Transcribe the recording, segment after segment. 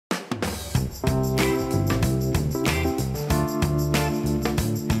What's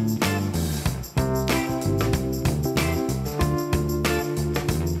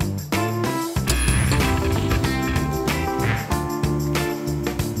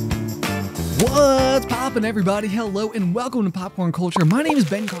poppin', everybody? Hello and welcome to Popcorn Culture. My name is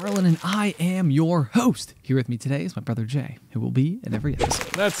Ben Carlin and I am your host. Here with me today is my brother Jay, who will be in every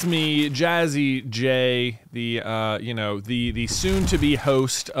episode. That's me, Jazzy Jay, the soon-to-be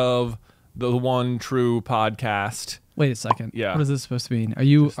host of the One True podcast. Wait a second. Yeah. What is this supposed to mean? Are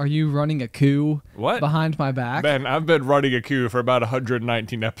you running a coup behind my back? Ben, I've been running a coup for about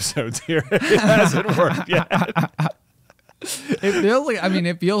 119 episodes here. It hasn't worked yet.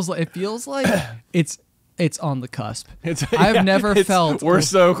 It feels like it's on the cusp. We're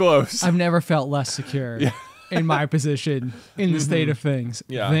so close. I've never felt less secure in my position in the state of things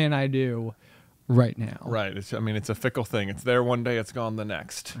than I do right now. Right. It's a fickle thing. It's there one day, it's gone the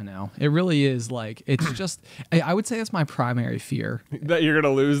next. I know. It really is like, it's just, I would say it's my primary fear. That you're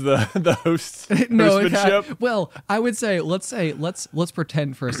going to lose the hostmanship? Well, I would say, let's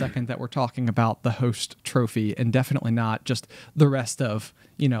pretend for a second that we're talking about the host trophy and definitely not just the rest of,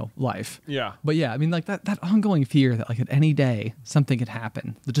 life. Yeah. But yeah, I mean, like that ongoing fear that like at any day something could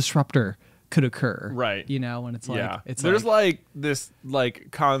happen. The disruptor could occur, right? And it's like there's like this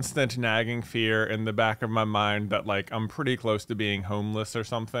like constant nagging fear in the back of my mind that like I'm pretty close to being homeless or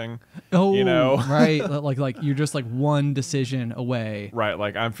something. Right? like you're just like one decision away, right?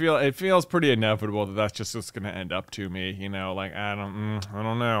 Like it feels pretty inevitable that that's just gonna end up to me. Like I don't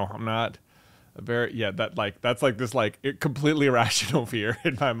know. I'm not that's like this like completely irrational fear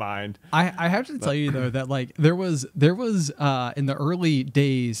in my mind. I have to tell you though that like there was in the early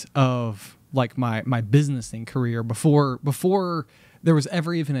days of like my businessing career before there was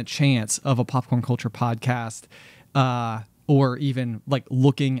ever even a chance of a Popcorn Culture podcast or even like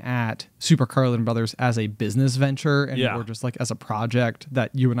looking at Super Carlin Brothers as a business venture or just like as a project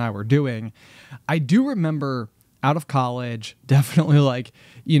that you and I were doing. I do remember out of college, definitely like,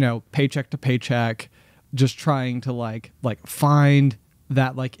 paycheck to paycheck, just trying to like find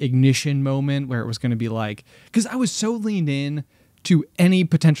that like ignition moment where it was going to be like, because I was so leaned in to any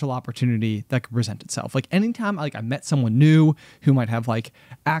potential opportunity that could present itself. Like anytime like I met someone new who might have like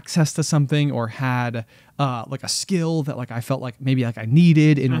access to something or had like a skill that like I felt like maybe like I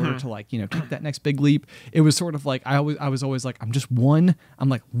needed in order to like, take that next big leap. It was sort of like I was always like I'm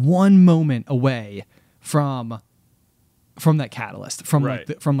like one moment away from that catalyst, from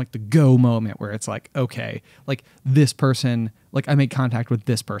the go moment where it's like, okay, like this person, like I made contact with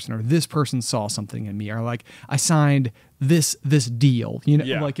this person, or this person saw something in me, or like I signed this deal,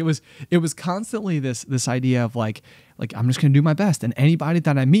 like it was constantly this idea of like I'm just going to do my best. And anybody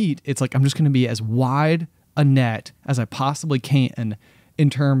that I meet, it's like, I'm just going to be as wide a net as I possibly can in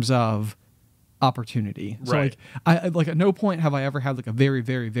terms of opportunity. So like I like at no point have I ever had like a very,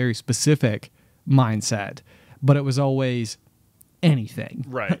 very, very specific mindset, but it was always anything.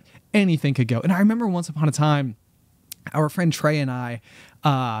 Right. Anything could go. And I remember once upon a time, our friend Trey and I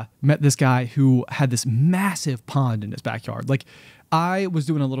met this guy who had this massive pond in his backyard. Like I was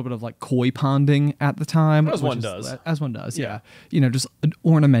doing a little bit of like koi ponding at the time. As one does, yeah. Just an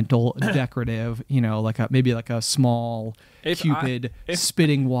ornamental, decorative, like maybe like a small Cupid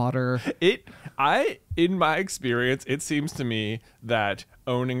spitting water. In my experience, it seems to me that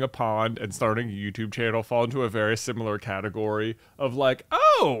owning a pond and starting a YouTube channel fall into a very similar category of like,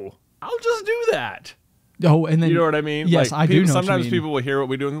 oh, I'll just do that. Oh, and then you know what I mean? Yes, like, I do know. Sometimes people will hear what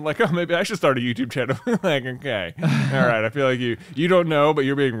we do and they're like, oh, maybe I should start a YouTube channel. Like, okay, all right. I feel like you don't know, but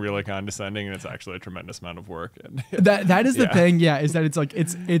you're being really condescending, and it's actually a tremendous amount of work. And that is the thing. Yeah, is that it's like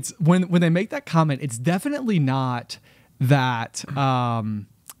it's when they make that comment, it's definitely not that.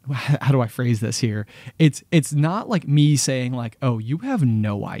 How do I phrase this here? It's not like me saying like, oh, you have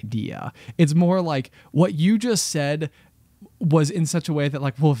no idea. It's more like what you just said was in such a way that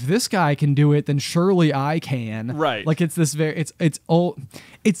like, well, if this guy can do it, then surely I can. Right. Like it's this very,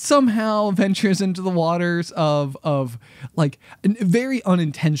 it somehow ventures into the waters of like very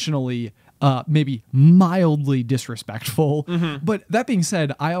unintentionally, maybe mildly disrespectful. But that being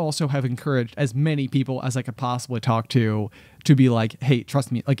said, I also have encouraged as many people as I could possibly talk to be like, hey,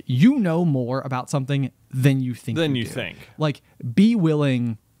 trust me, like you know more about something than you think. Like be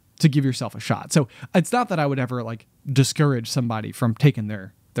willing to give yourself a shot. So it's not that I would ever like discourage somebody from taking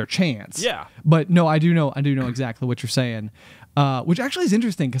their chance. Yeah. But no, I do know exactly what you're saying, which actually is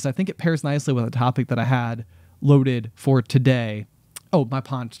interesting because I think it pairs nicely with a topic that I had loaded for today. Oh, my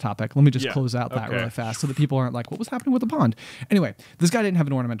pond topic. Let me just Yeah. close out that Okay. really fast so that people aren't like, what was happening with the pond? Anyway, this guy didn't have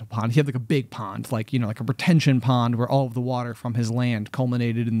an ornamental pond. He had like a big pond, like, like a retention pond where all of the water from his land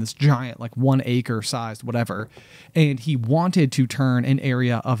culminated in this giant, like 1 acre sized whatever. And he wanted to turn an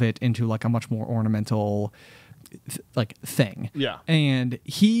area of it into like a much more ornamental thing. Yeah. And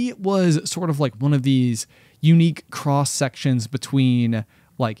he was sort of like one of these unique cross sections between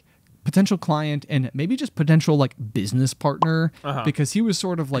like potential client and maybe just potential like business partner, because he was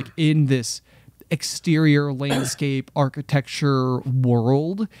sort of like in this exterior landscape architecture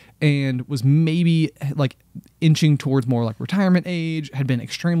world and was maybe like inching towards more like retirement age, had been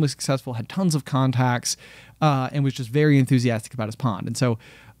extremely successful, had tons of contacts, and was just very enthusiastic about his pond. And so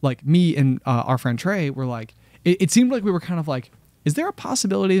like me and our friend Trey were like, it seemed like we were kind of like, is there a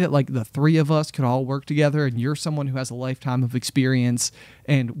possibility that like the three of us could all work together and you're someone who has a lifetime of experience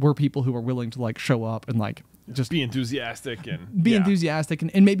and we're people who are willing to like show up and like just be enthusiastic and enthusiastic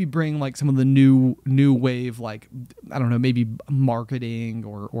and maybe bring like some of the new wave, like, I don't know, maybe marketing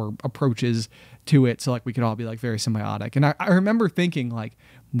or approaches to it. So like we could all be like very symbiotic. And I remember thinking like,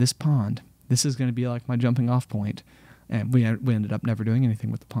 this pond, this is going to be like my jumping off point. And we ended up never doing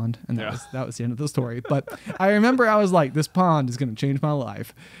anything with the pond, and that was the end of the story. But I remember I was like, this pond is going to change my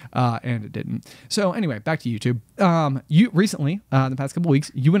life, and it didn't. So anyway, back to YouTube. You recently, in the past couple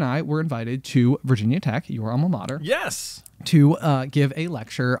weeks, you and I were invited to Virginia Tech, your alma mater, Yes. to give a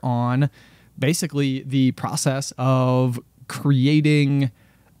lecture on basically the process of creating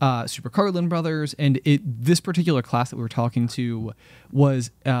Super Carlin Brothers. And this particular class that we were talking to was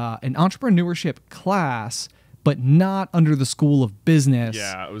an entrepreneurship class, but not under the School of Business.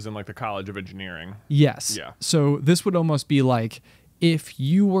 Yeah, it was in like the College of Engineering. Yes. Yeah. So this would almost be like if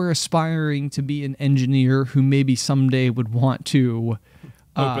you were aspiring to be an engineer who maybe someday would want to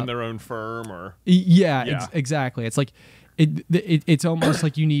Open their own firm or... Yeah. Exactly. It's like it's almost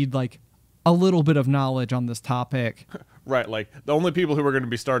like you need like a little bit of knowledge on this topic. Right, like the only people who are going to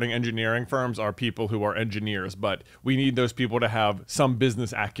be starting engineering firms are people who are engineers, but we need those people to have some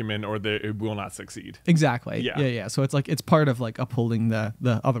business acumen or they will not succeed. Exactly. Yeah. Yeah. So it's like it's part of like upholding the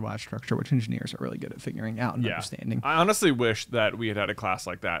otherwise structure, which engineers are really good at figuring out and understanding. I honestly wish that we had a class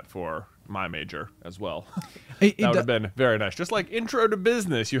like that for my major as well. It That would have been very nice. Just like intro to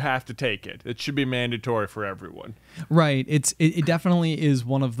business, you have to take it. It should be mandatory for everyone. Right. It definitely is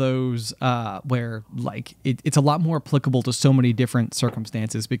one of those where like it's a lot more applicable to so many different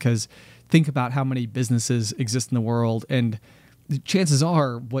circumstances, because think about how many businesses exist in the world, and chances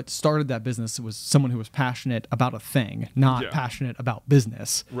are what started that business was someone who was passionate about a thing, not passionate about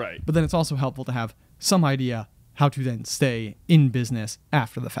business. Right. But then it's also helpful to have some idea how to then stay in business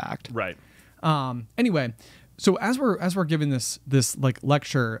after the fact. Right. Anyway, so as we're giving this like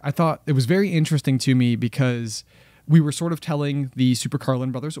lecture, I thought it was very interesting to me because we were sort of telling the Super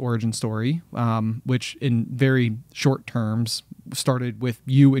Carlin Brothers origin story, which in very short terms started with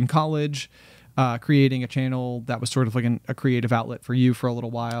you in college, creating a channel that was sort of like a creative outlet for you for a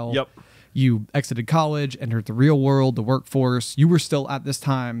little while. Yep. You exited college, entered the real world, the workforce. You were still at this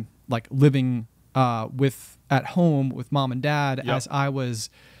time like living at home with mom and dad, as I was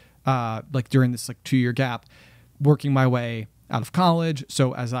like during this like 2-year gap, working my way out of college.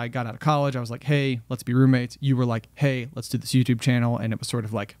 So as I got out of college, I was like, hey, let's be roommates. You were like, hey, let's do this YouTube channel. And it was sort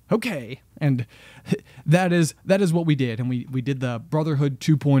of like, okay. And that is what we did. And we did the Brotherhood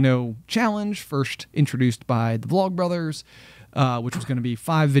 2.0 challenge, first introduced by the Vlog Brothers, which was going to be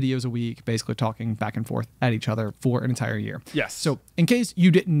 5 videos a week, basically talking back and forth at each other for an entire year. Yes. So in case you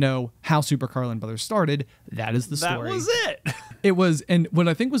didn't know how Super Carlin Brothers started, that is the story. That was it. It was, and what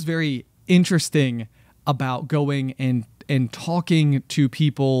I think was very interesting about going and talking to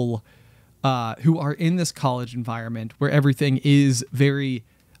people who are in this college environment where everything is very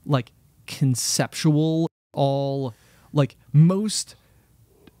like conceptual, all like most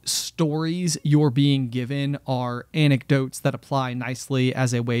stories you're being given are anecdotes that apply nicely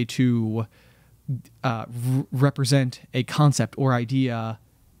as a way to represent a concept or idea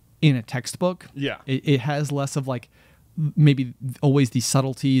in a textbook. Yeah. It has less of like maybe always the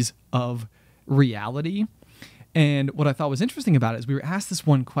subtleties of reality. And what I thought was interesting about it is we were asked this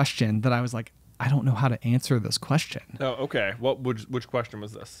one question that I was like, I don't know how to answer this question. Oh, okay. Which question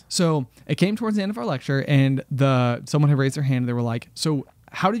was this? So it came towards the end of our lecture, and someone had raised their hand. And they were like, "So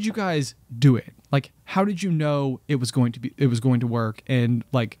how did you guys do it? Like, how did you know it was going to work? And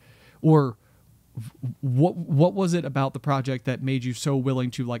like, or what was it about the project that made you so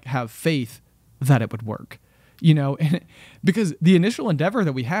willing to like have faith that it would work?" You know, and because the initial endeavor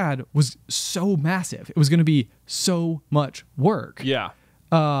that we had was so massive, it was going to be so much work. Yeah.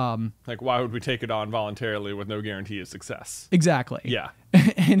 Like, why would we take it on voluntarily with no guarantee of success? Exactly. Yeah.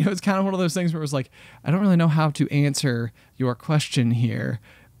 And it was kind of one of those things where it was like, I don't really know how to answer your question here,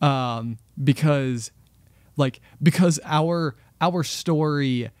 because our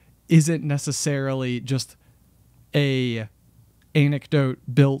story isn't necessarily just a anecdote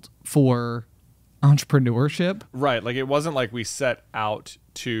built for entrepreneurship. Right. Like, it wasn't like we set out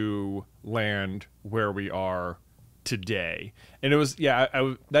to land where we are today. And it was,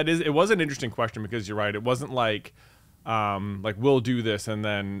 it was an interesting question, because you're right. It wasn't like we'll do this and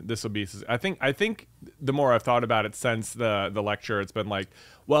then this will be, I think the more I've thought about it since the lecture, it's been like,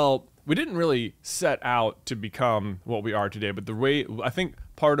 well, we didn't really set out to become what we are today, but the way, I think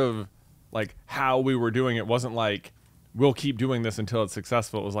part of like how we were doing it wasn't like, we'll keep doing this until it's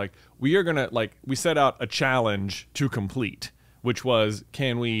successful. It was like, we are going to, like, we set out a challenge to complete, which was,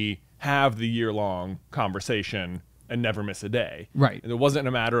 can we have the year-long conversation and never miss a day? Right. And it wasn't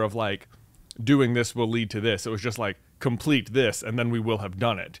a matter of like, doing this will lead to this. It was just like, complete this and then we will have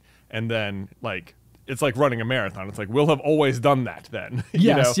done it. And then like, it's like running a marathon. It's like, we'll have always done that then. Yes,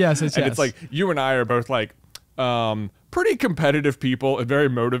 you know? yes. It's like, you and I are both like, pretty competitive people and very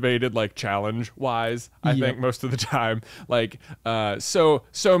motivated, like challenge wise, I think most of the time. Like, so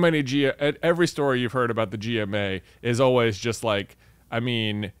many every story you've heard about the GMA is always just like, I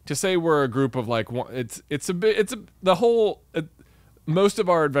mean, to say we're a group of like, most of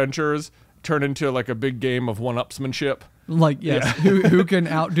our adventures turn into like a big game of one-upsmanship. Like, yes, yeah. who can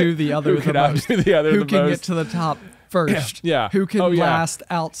outdo the other the most? Who can get to the top first? Yeah. Who can last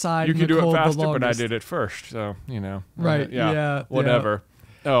outside? You can do it faster, but I did it first. So, you know. Right. Yeah. Whatever.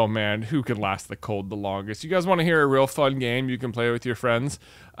 Yeah. Oh, man. Who can last the cold the longest? You guys want to hear a real fun game you can play with your friends?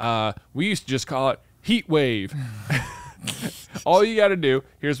 We used to just call it Heatwave. All you got to do,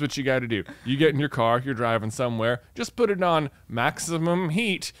 here's what you got to do. You get in your car, you're driving somewhere, just put it on maximum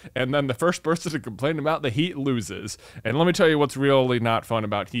heat, and then the first person to complain about the heat loses. And let me tell you what's really not fun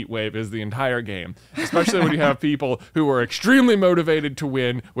about Heatwave is the entire game, especially when you have people who are extremely motivated to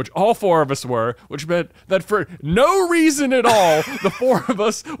win, which all four of us were, which meant that for no reason at all, the four of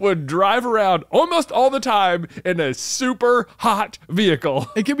us would drive around almost all the time in a super hot vehicle.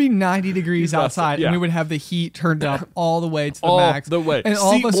 It could be 90 degrees outside, and we would have the heat turned up all the way to the max. The way. And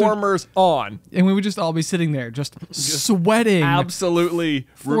seat warmers on. And we would just all be sitting there just sweating. Absolutely.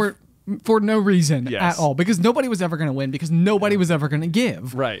 For no reason at all. Because nobody was ever going to win. Because nobody was ever going to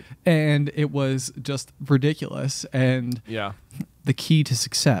give. Right. And it was just ridiculous. And the key to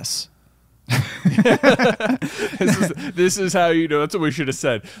success. This is how you do. That's what we should have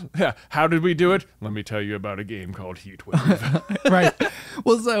said. Yeah. How did we do it? Let me tell you about a game called Heatwave. Right.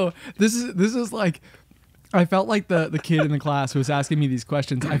 Well, so this is like, I felt like the kid in the class who was asking me these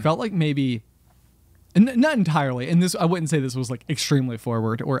questions, I felt like maybe, and not entirely, and this, I wouldn't say this was like extremely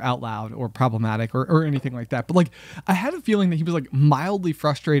forward or out loud or problematic or anything like that, but like I had a feeling that he was like mildly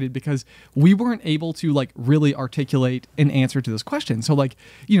frustrated because we weren't able to like really articulate an answer to this question. So like,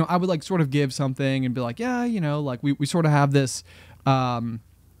 you know, I would like sort of give something and be like, yeah, you know, like we sort of have this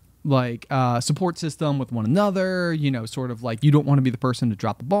support system with one another, you know, sort of like you don't want to be the person to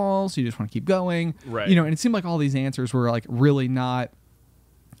drop the ball, so you just want to keep going. Right. You know, and it seemed like all these answers were like really not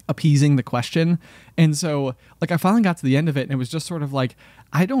appeasing the question. And so like I finally got to the end of it and it was just sort of like,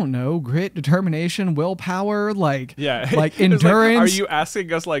 I don't know, grit, determination, willpower, like endurance. Like, are you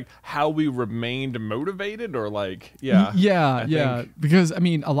asking us like how we remained motivated or like yeah, because I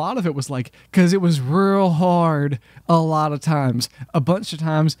mean a lot of it was like because it was real hard a lot of times, a bunch of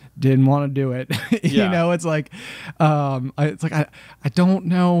times didn't want to do it. You know, it's like I don't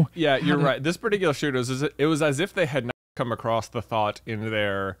know. Yeah, you're right. This particular shoot it was as if they had not come across the thought in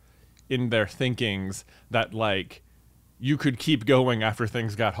their thinkings that like you could keep going after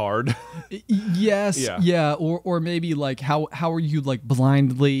things got hard. Yes. Yeah. Or maybe like how are you like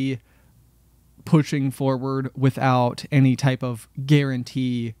blindly pushing forward without any type of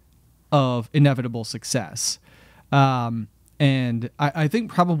guarantee of inevitable success? And I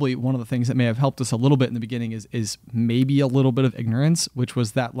think probably one of the things that may have helped us a little bit in the beginning is maybe a little bit of ignorance, which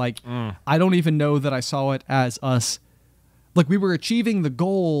was that like I don't even know that I saw it as us like we were achieving the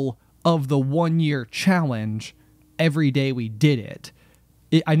goal of the 1 year challenge every day we did it.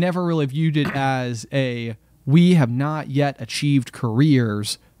 I never really viewed it as we have not yet achieved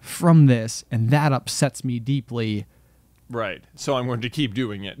careers from this, and that upsets me deeply. Right. So I'm going to keep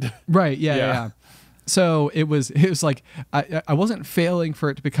doing it. Right. Yeah. So it was like I wasn't failing for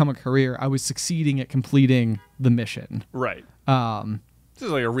it to become a career. I was succeeding at completing the mission. Right. This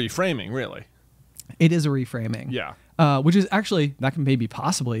is like a reframing, really. It is a reframing. Yeah. Which is actually, that can maybe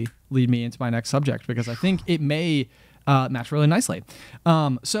possibly lead me into my next subject, because I think it may match really nicely.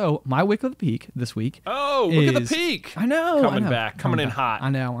 So my Wick of the Peak this week. Oh, look at the peak. I know. Coming back. Coming in hot. I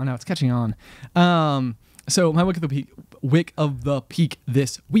know. It's catching on. So my Wick of the Peak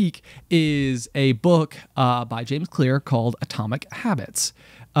this week is a book by James Clear called Atomic Habits.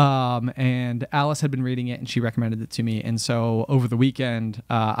 And Alice had been reading it and she recommended it to me. And so over the weekend,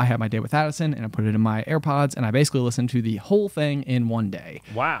 I had my day with Addison and I put it in my AirPods and I basically listened to the whole thing in one day.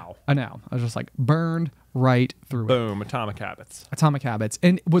 Wow. I know. I was just like burned right through it. Boom. Atomic Habits. Atomic Habits.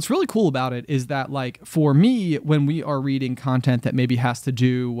 And what's really cool about it is that, like, for me, when we are reading content that maybe has to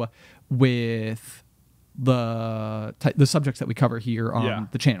do with the subjects that we cover here on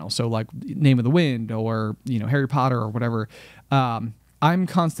the channel, so like Name of the Wind or, Harry Potter or whatever, I'm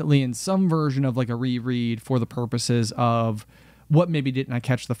constantly in some version of like a reread for the purposes of what maybe didn't I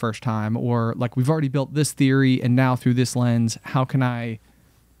catch the first time, or like we've already built this theory and now through this lens, how can I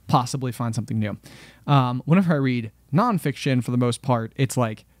possibly find something new? Whenever I read nonfiction, for the most part, it's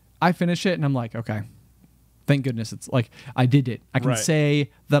like I finish it and I'm like, okay, thank goodness it's like I did it. I can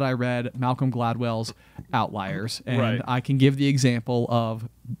say that I read Malcolm Gladwell's Outliers, and I can give the example of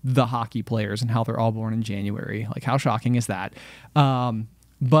the hockey players and how they're all born in January. Like, how shocking is that?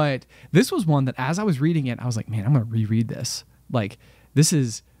 But this was one that as I was reading it, I was like, man, I'm going to reread this. Like, this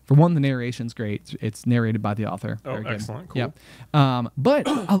is, for one, the narration's great. It's narrated by the author. Oh, excellent. Cool. Yeah. But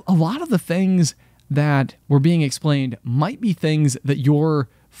a lot of the things that were being explained might be things that you're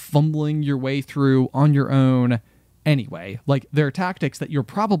fumbling your way through on your own anyway. Like, there are tactics that you're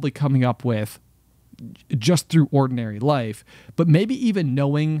probably coming up with just through ordinary life, but maybe even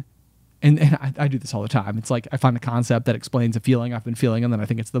knowing, and I do this all the time. It's like I find a concept that explains a feeling I've been feeling, and then I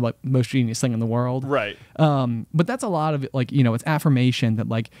think it's the most genius thing in the world. Right. But that's a lot of it, like, it's affirmation that,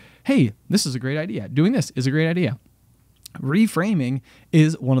 like, hey, this is a great idea. Doing this is a great idea. Reframing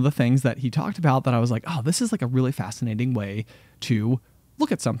is one of the things that he talked about that I was like, oh, this is like a really fascinating way to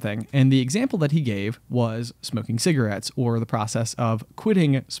look at something. And the example that he gave was smoking cigarettes, or the process of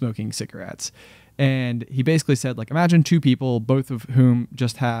quitting smoking cigarettes. And he basically said, like, imagine two people, both of whom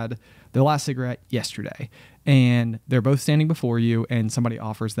just had their last cigarette yesterday, and they're both standing before you and somebody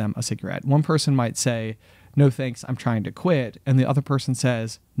offers them a cigarette. One person might say, no thanks, I'm trying to quit. And the other person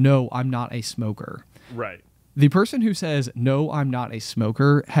says, no, I'm not a smoker. Right. The person who says, no, I'm not a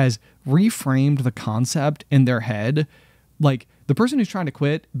smoker, has reframed the concept in their head. Like, the person who's trying to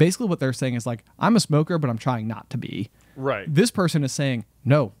quit, basically what they're saying is like, I'm a smoker, but I'm trying not to be. Right. This person is saying,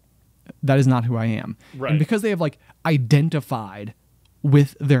 no, that is not who I am. Right. And because they have like identified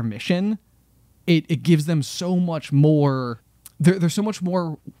with their mission, it gives them so much more, they're so much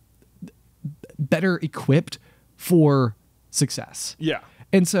more better equipped for success. Yeah.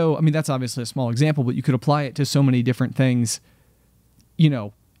 And so, I mean, that's obviously a small example, but you could apply it to so many different things,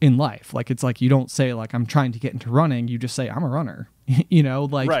 in life. Like, it's like, you don't say like, I'm trying to get into running. You just say, I'm a runner,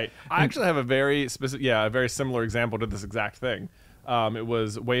 like. Right. I actually have a very specific, a very similar example to this exact thing. It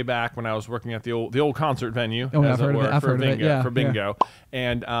was way back when I was working at the old concert venue, as it were, for bingo.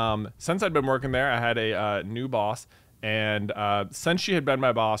 And since I'd been working there, I had a new boss. And since she had been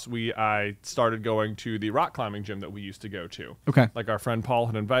my boss, I started going to the rock climbing gym that we used to go to. Okay. Like, our friend Paul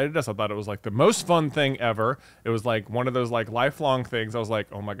had invited us. I thought it was like the most fun thing ever. It was like one of those like lifelong things. I was like,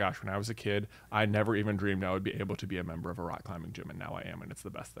 oh my gosh, when I was a kid, I never even dreamed I would be able to be a member of a rock climbing gym, and now I am, and it's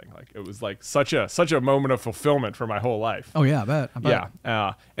the best thing. Like, it was like such a moment of fulfillment for my whole life. Oh yeah, I bet.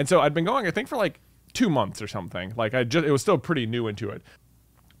 Yeah. And so I'd been going, I think, for like 2 months or something. Like, it was still pretty new into it.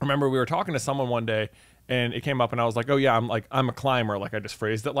 I remember we were talking to someone one day, and it came up, and I was like, oh yeah, I'm a climber. Like, I just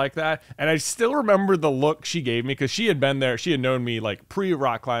phrased it like that. And I still remember the look she gave me, because she had been there. She had known me like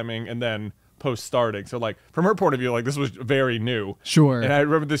pre-rock climbing and then post starting. So like, from her point of view, like, this was very new. Sure. And I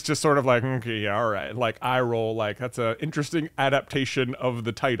remember this just sort of like, okay, yeah, all right. Like, eye roll, like, that's an interesting adaptation of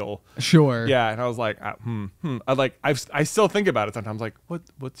the title. Sure. Yeah. And I was like, I still think about it sometimes. Like,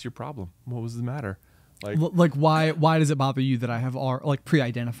 what's your problem? What was the matter? Like why does it bother you that I have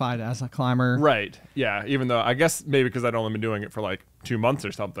pre-identified as a climber? Right. Yeah. Even though I guess maybe because I'd only been doing it for like 2 months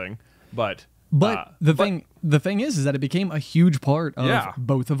or something, but the thing is that it became a huge part of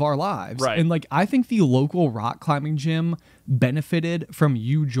both of our lives. Right. And like, I think the local rock climbing gym benefited from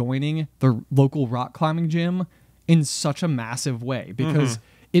you joining the local rock climbing gym in such a massive way, because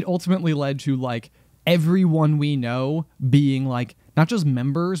it ultimately led to like everyone we know being like not just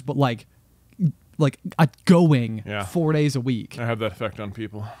members, but like going 4 days a week. I have that effect on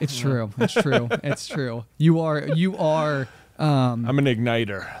people. It's true. It's true. It's true. You are. I'm an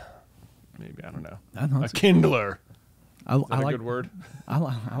igniter. Maybe, I don't know. A kindler. Is that I a like good word? I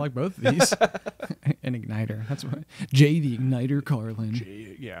like both of these. An igniter. That's what J the igniter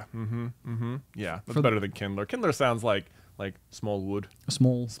Carlin. Yeah. Yeah. That's better than kindler. Kindler sounds like small wood.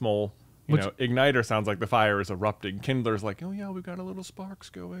 Small. You know, igniter sounds like the fire is erupting. Kindler's like, oh yeah, we've got a little sparks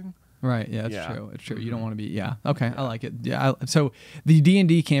going. Right. Yeah, it's true. It's true. You don't want to be. Yeah. Okay. Yeah. I like it. Yeah. So the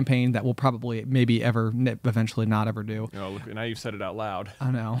D&D campaign that we'll probably maybe eventually not ever do. Oh, look, now you've said it out loud. I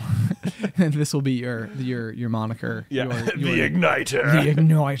know. And this will be your moniker. Yeah. The igniter. The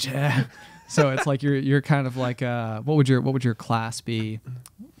igniter. So it's like you're kind of like what would your class be?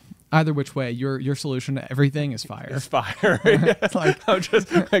 Either which way, your solution to everything is fire. It's fire. It's like I'm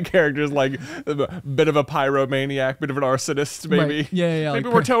just my character's like a bit of a pyromaniac, bit of an arsonist, maybe. Right. Yeah. Maybe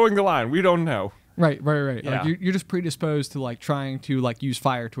like, we're towing the line. We don't know. Right. Yeah. Like you're just predisposed to like trying to like use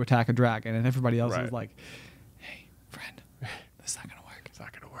fire to attack a dragon, and everybody else is like, "Hey, friend, this is not gonna work. It's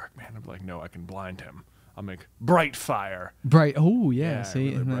not gonna work, man." I'm like, "No, I can blind him. I'll make bright fire." Bright. Oh yeah. See,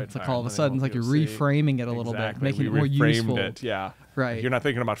 really and it's like all of a sudden, it's like you're reframing it a little bit, making it more useful. It, yeah. Right. You're not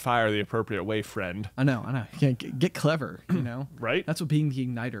thinking about fire the appropriate way, friend. I know. You can't get clever. You know. Right. That's what being the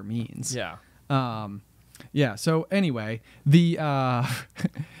igniter means. Yeah. Yeah. So anyway, the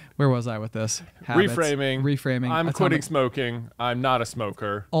where was I with this? Habits, reframing. I'm quitting smoking. I'm not a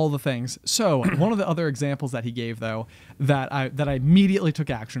smoker. All the things. So one of the other examples that he gave, though, that I immediately took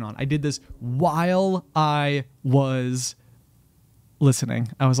action on. I did this while I was listening.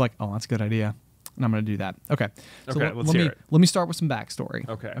 I was like, "Oh, that's a good idea," and I'm going to do that. Okay. So let's hear it. Let me start with some backstory.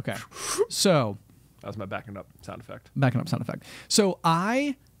 Okay. So that was my backing up sound effect. So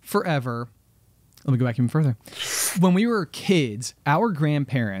I forever. Let me go back even further. When we were kids, our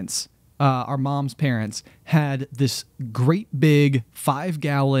grandparents, our mom's parents, had this great big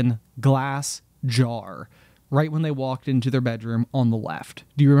 5-gallon glass jar right when they walked into their bedroom on the left.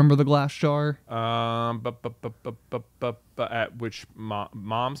 Do you remember the glass jar? At which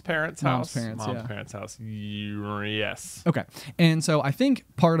mom's parents' house? Mom's parents' house. Yes. Okay. And so I think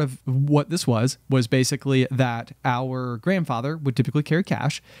part of what this was basically that our grandfather would typically carry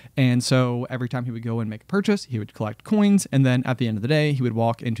cash. And so every time he would go and make a purchase, he would collect coins. And then at the end of the day, he would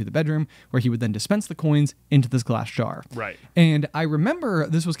walk into the bedroom where he would then dispense the coins into this glass jar. Right. And I remember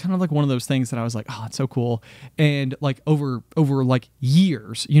this was kind of like one of those things that I was like, oh, it's so cool. And like over like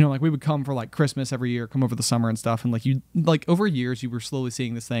years, you know, like we would come for like Christmas every year, come over the summer and stuff. And like over years, you were slowly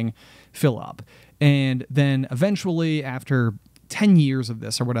seeing this thing fill up. And then eventually, after 10 years of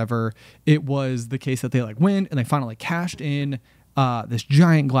this or whatever, it was the case that they like went and they finally cashed in this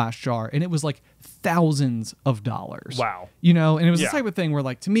giant glass jar, and it was like thousands of dollars. Wow. You know, and it was the type of thing where,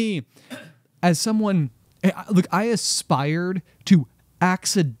 like, to me, as someone, look, I aspired to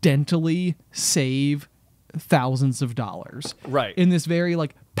accidentally save thousands of dollars. Right. In this very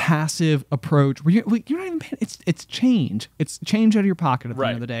like passive approach where you're not even paying, it's change. It's change out of your pocket at the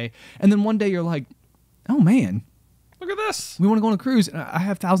end of the day. And then one day you're like, oh man, look at this. We want to go on a cruise and I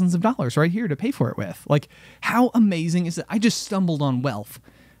have thousands of dollars right here to pay for it with. Like, how amazing is it? I just stumbled on wealth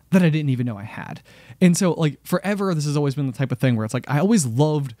that I didn't even know I had. And so like forever, this has always been the type of thing where it's like, I always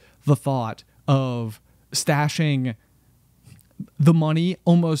loved the thought of stashing the money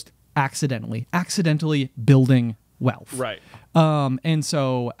almost accidentally building wealth. Right. And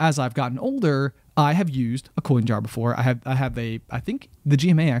so as I've gotten older, I have used a coin jar before. I think the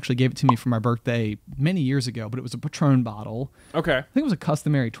GMA actually gave it to me for my birthday many years ago, but it was a Patron bottle. Okay. I think it was a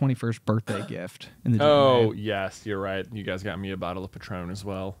customary 21st birthday gift in the GMA. Oh, yes, you're right. You guys got me a bottle of Patron as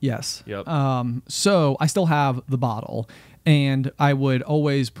well. Yes. Yep. So I still have the bottle, and I would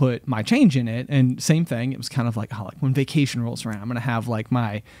always put my change in it. And same thing. It was kind of like, oh, like when vacation rolls around, I'm gonna have like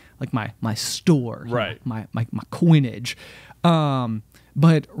my store, right? My coinage.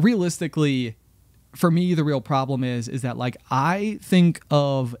 But realistically, for me, the real problem is that like I think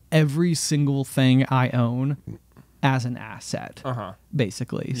of every single thing I own as an asset,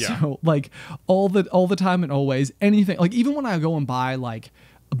 basically. Yeah. So like all the time and always, anything, like even when I go and buy like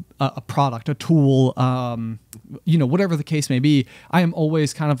a product, a tool, whatever the case may be, I am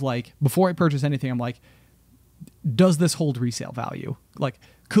always kind of like, before I purchase anything, I'm like, does this hold resale value? Like,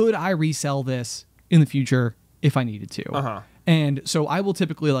 could I resell this in the future if I needed to? And so I will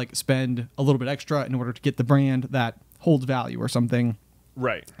typically like spend a little bit extra in order to get the brand that holds value or something.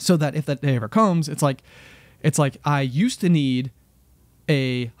 Right. So that if that day ever comes, it's like I used to need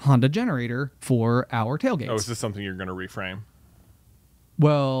a Honda generator for our tailgates. Oh, is this something you're going to reframe?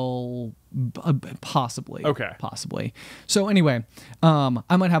 Well, possibly. Okay. Possibly. So anyway,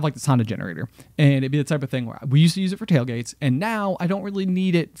 I might have like this Honda generator, and it'd be the type of thing where we used to use it for tailgates, and now I don't really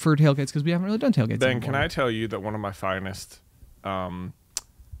need it for tailgates because we haven't really done tailgates Ben, can I tell you that one of my finest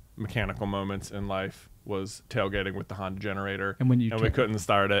mechanical moments in life was tailgating with the Honda generator, And when you we couldn't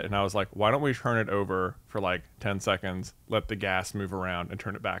start it, and I was like, why don't we turn it over for like 10 seconds, let the gas move around, and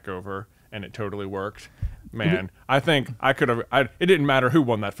turn it back over, and it totally worked. Man, I think I could have. It didn't matter who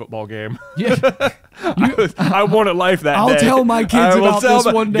won that football game. Yeah. I won at life that day. I'll tell my kids about this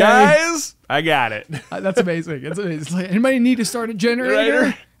one day. Guys, I got it. That's amazing. It's amazing. It's like, anybody need to start a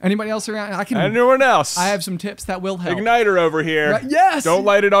generator? Anybody else around? Anyone else? I have some tips that will help. Igniter over here. Right, yes. Don't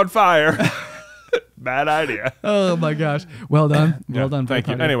light it on fire. Bad idea. Oh my gosh. Well done. Well done. Thank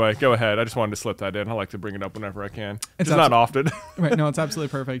you. Anyway, go ahead. I just wanted to slip that in. I like to bring it up whenever I can. It's It's not often. Right. No, it's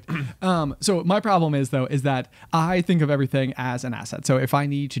absolutely perfect. So my problem is that I think of everything as an asset. So if I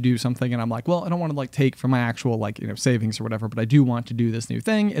need to do something and I'm like, well, I don't want to like take from my actual like, savings or whatever, but I do want to do this new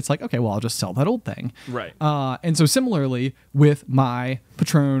thing. It's like, okay, well, I'll just sell that old thing. Right. And so similarly with my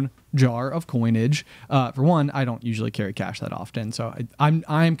Patron jar of coinage, for one, I don't usually carry cash that often, so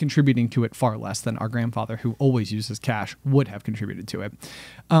I'm contributing to it far less than our grandfather, who always uses cash, would have contributed to it.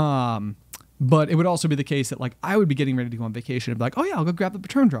 But it would also be the case that like I would be getting ready to go on vacation and be like, oh yeah, I'll go grab the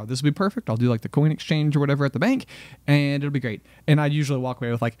Patron jar. This will be perfect. I'll do like the coin exchange or whatever at the bank, and it'll be great. And I'd usually walk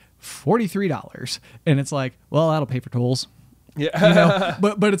away with like $43, and it's like, well, that'll pay for tolls. Yeah.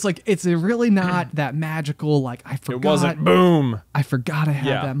 But it's like, it's really not that magical. Like I forgot. It wasn't boom. I forgot I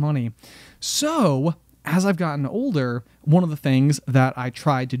had that money. So as I've gotten older, one of the things that I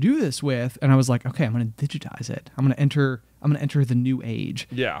tried to do this with, and I was like, okay, I'm going to digitize it. I'm going to enter the new age.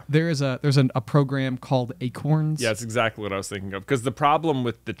 Yeah. There's a program called Acorns. Yeah, it's exactly what I was thinking of. Because the problem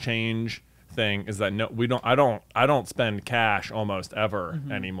with the change thing is that I don't spend cash almost ever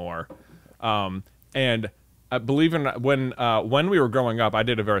anymore. And I believe when we were growing up, I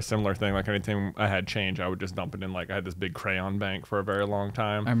did a very similar thing. Like anything I had change, I would just dump it in. Like I had this big crayon bank for a very long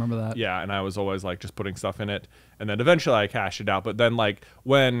time. I remember that. Yeah, and I was always like just putting stuff in it, and then eventually I cashed it out. But then like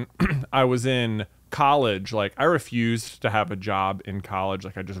when I was in college, like I refused to have a job in college.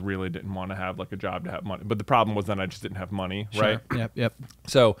 Like I just really didn't want to have like a job to have money. But the problem was then I just didn't have money, right? Yep.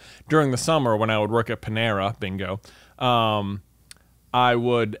 So during the summer when I would work at Panera, bingo, I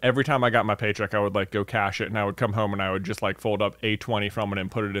would, every time I got my paycheck, I would like go cash it, and I would come home and I would just like fold up A20 from it and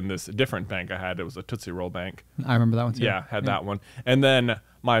put it in this different bank I had. It was a Tootsie Roll bank. I remember that one too. Yeah, had that one. And then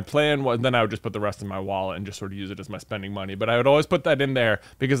my plan was, then I would just put the rest in my wallet and just sort of use it as my spending money. But I would always put that in there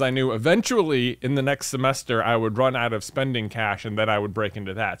because I knew eventually in the next semester I would run out of spending cash, and then I would break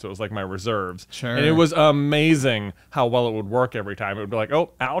into that. So it was like my reserves. Sure. And it was amazing how well it would work every time. It would be like,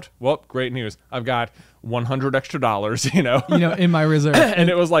 oh, out. Well, great news. I've got $100 extra, in my reserve. And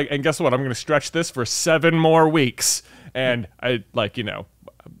it was like, and guess what? I'm going to stretch this for 7 more weeks. And I like,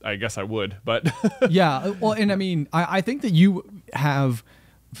 I guess I would, but Yeah. Well, and I mean, I think that you have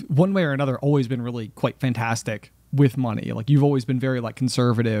one way or another always been really quite fantastic with money. Like you've always been very like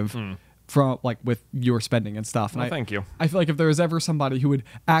conservative from like with your spending and stuff. And thank you. I feel like if there was ever somebody who would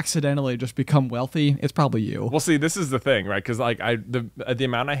accidentally just become wealthy, it's probably you. Well, see, this is the thing, right? Because like the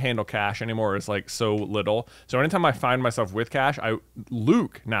amount I handle cash anymore is like so little. So anytime I find myself with cash,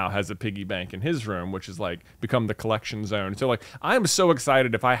 Luke now has a piggy bank in his room, which is like become the collection zone. So like I'm so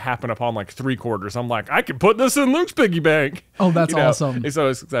excited if I happen upon like 3/4, I'm like, I can put this in Luke's piggy bank. Oh, that's awesome. It's so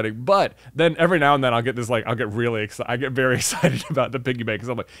exciting. But then every now and then I'll get this like I'll get really excited. I get very excited about the piggy bank because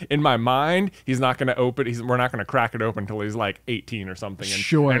I'm like, in my mind, he's not going to open. We're not going to crack it open until he's like 18 or something. And,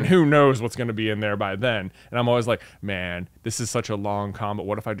 sure. And who knows what's going to be in there by then? And I'm always like, man, this is such a long combo.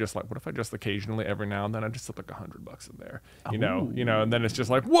 What if I just occasionally, every now and then, I just slip like $100 in there? You know, and then it's just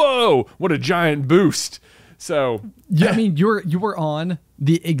like, whoa, what a giant boost. So yeah, I mean, you were on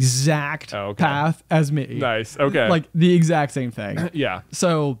the exact path as me. Nice. Okay. Like the exact same thing. Yeah.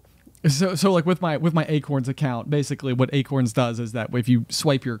 So like with my Acorns account, basically what Acorns does is that if you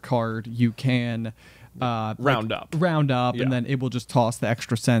swipe your card, you can round up, yeah. And then it will just toss the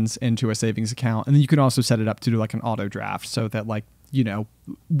extra cents into a savings account, and then you can also set it up to do like an auto draft, so that like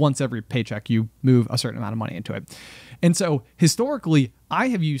once every paycheck you move a certain amount of money into it. And so historically, I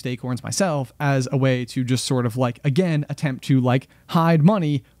have used Acorns myself as a way to just sort of like, again, attempt to like hide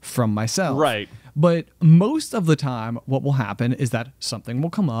money from myself. Right. But most of the time, what will happen is that something will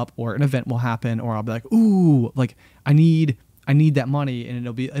come up, or an event will happen, or I'll be like, ooh, like I need that money, and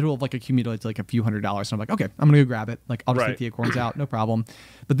it'll like accumulate to like a few $100s, and I'm like, okay, I'm gonna go grab it. Like I'll just take the Acorns out, no problem.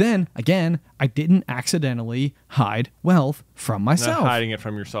 But then again, I didn't accidentally hide wealth from myself. Not hiding it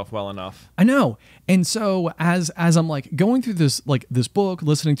from yourself well enough. I know. And so as I'm like going through this book,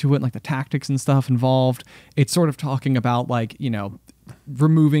 listening to it, and like the tactics and stuff involved, it's sort of talking about like,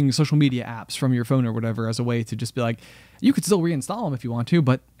 removing social media apps from your phone or whatever as a way to just be like, you could still reinstall them if you want to,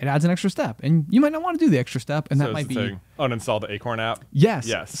 but it adds an extra step, and you might not want to do the extra step, and that might be uninstall the Acorn app.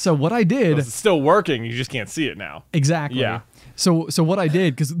 Yes. So what I did, it's still working. You just can't see it now. Exactly. Yeah. So what I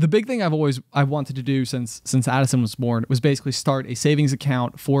did, because the big thing I wanted to do since Addison was born was basically start a savings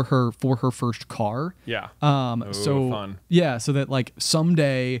account for her first car. Yeah. So fun. Yeah, so that like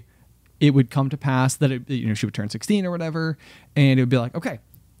someday it would come to pass that she would turn 16 or whatever, and it would be like, okay,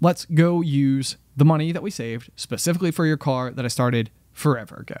 let's go use the money that we saved specifically for your car that I started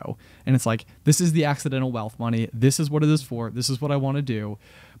forever ago. And it's like, this is the accidental wealth money. This is what it is for. This is what I want to do.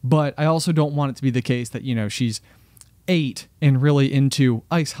 But I also don't want it to be the case that, she's 8 and really into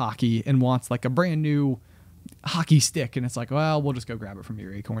ice hockey and wants like a brand new hockey stick, and it's like, well, we'll just go grab it from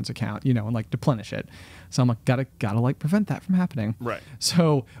your Acorns account, and like deplenish it. So I'm like, gotta like prevent that from happening. Right.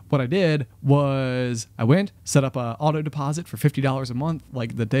 So what I did was I went, set up a auto deposit for $50 a month,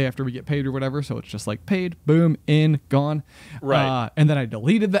 like the day after we get paid or whatever. So it's just like paid, boom, in, gone. Right. And then I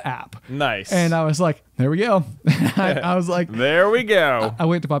deleted the app. Nice. And I was like, there we go. I was like, there we go. I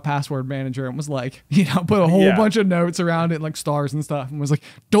went to my password manager and was like, put a whole bunch of notes around it, like stars and stuff, and was like,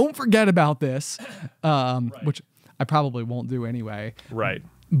 don't forget about this, which I probably won't do anyway. Right.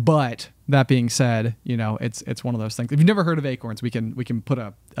 But that being said, it's one of those things. If you've never heard of Acorns, we can put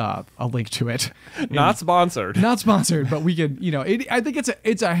a link to it. Not sponsored. Not sponsored, but we can. I think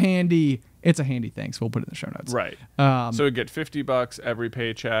it's a handy thing. So we'll put it in the show notes. Right. So we get $50 every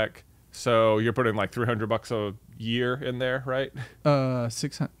paycheck. So you're putting like $300 a year in there, right?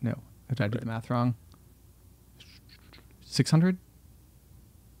 600. No, did I do the math wrong? 600.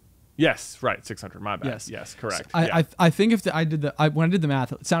 Yes, right, 600. My bad. Yes, correct. I think when I did the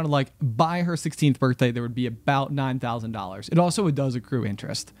math, it sounded like by her 16th birthday there would be about $9,000. It also does accrue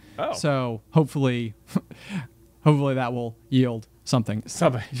interest. Oh. So hopefully that will yield something.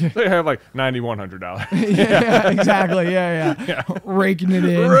 They have like $9,100. Yeah, exactly. Yeah. Raking it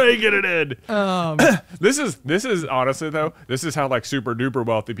in. This is honestly though, this is how like super duper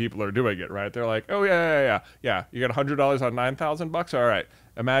wealthy people are doing it, right? They're like, oh yeah. You got $100 on $9,000. All right.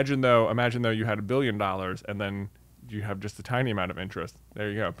 Imagine though you had $1 billion and then you have just a tiny amount of interest. There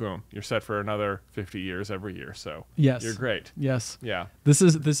you go. Boom. You're set for another 50 years every year. So yes, you're great. Yes. Yeah. This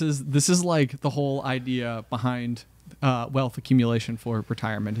is like the whole idea behind wealth accumulation for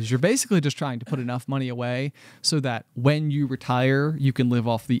retirement is you're basically just trying to put enough money away so that when you retire, you can live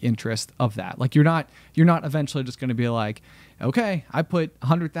off the interest of that. Like you're not eventually just going to be like, okay, I put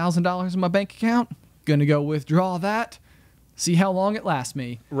 $100,000 in my bank account, going to go withdraw that. See how long it lasts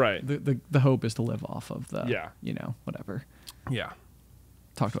me. Right. The hope is to live off of the, whatever. Yeah.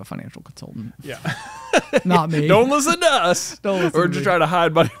 Talk to a financial consultant. Yeah. Not me. Don't listen to us. We're just trying to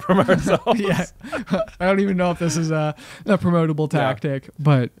hide money from ourselves. Yeah. I don't even know if this is a promotable tactic,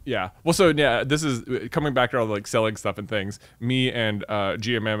 but yeah. Well, so yeah, this is coming back to all the like selling stuff and things. Me and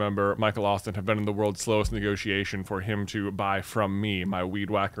GMA member Michael Austin have been in the world's slowest negotiation for him to buy from me my weed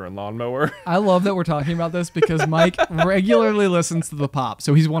whacker and lawnmower. I love that we're talking about this because Mike regularly listens to the pop,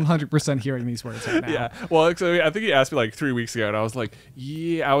 so he's 100% hearing these words right now. Yeah. Well, so I think he asked me like 3 weeks ago, and I was like,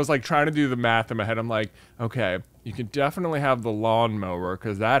 I was like trying to do the math in my head. I'm like, okay, you can definitely have the lawnmower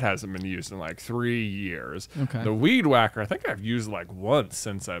because that hasn't been used in like 3 years. Okay. The weed whacker, I think I've used like once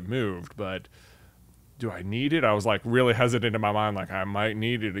since I moved, but do I need it? I was like really hesitant in my mind, like I might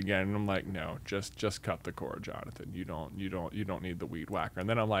need it again. And I'm like, no, just cut the cord, Jonathan. You don't need the weed whacker. And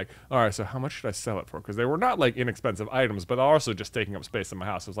then I'm like, all right, so how much should I sell it for? Because they were not like inexpensive items, but also just taking up space in my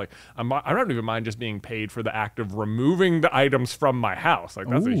house. I was like, I don't even mind just being paid for the act of removing the items from my house. Like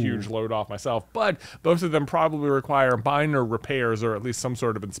that's a huge load off myself. But both of them probably require minor repairs or at least some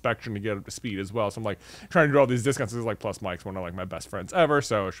sort of inspection to get up to speed as well. So I'm like trying to do all these discounts. It's like plus Mike's one of like my best friends ever,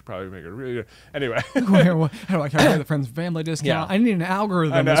 so I should probably make it really good. Anyway. How do I calculate the friends and family discount? Yeah. I need an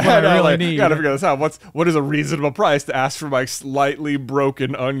algorithm. That's what I really need. Gotta figure this out. What is a reasonable price to ask for my slightly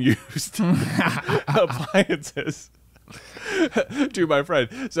broken, unused appliances to my friend?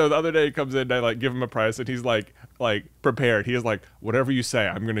 So the other day he comes in and I like give him a price and he's like prepared. He is like, whatever you say,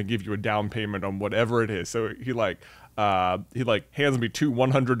 I'm gonna give you a down payment on whatever it is. So he hands me two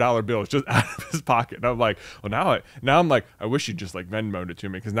 $100 bills just out of his pocket. And I'm like, well, now I'm like, I wish you'd just like Venmo'd it to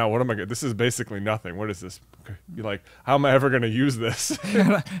me because now what am I gonna? This is basically nothing. What is this? You're like, how am I ever gonna use this?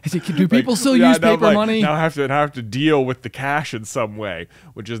 Do people still use paper money? Now I have to deal with the cash in some way,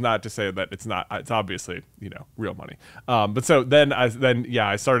 which is not to say that it's not. It's obviously real money. But so then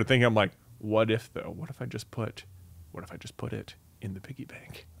I started thinking, I'm like, what if I just put it in the piggy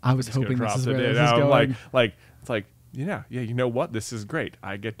bank? I was hoping this is where this is going. It's like. Yeah, you know what? This is great.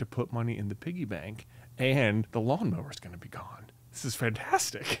 I get to put money in the piggy bank, and the lawnmower's going to be gone. this is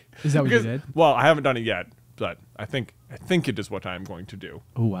fantastic. Is that what you did? Well, I haven't done it yet, but I think it is what I'm going to do.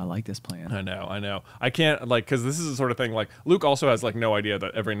 Oh, I like this plan. I know. I can't, like, because this is the sort of thing, like, Luke also has, like, no idea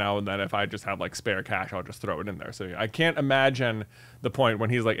that every now and then if I just have, like, spare cash, I'll just throw it in there. So I can't imagine the point when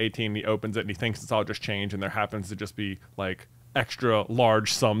he's, like, 18, he opens it and he thinks it's all just change, and there happens to just be, like, extra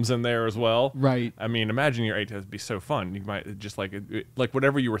large sums in there as well. Right. I mean, imagine your 18, it'd be so fun. You might just, like, like,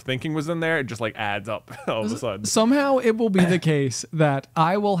 whatever you were thinking was in there, it just, like, adds up all of a sudden. Somehow it will be the case that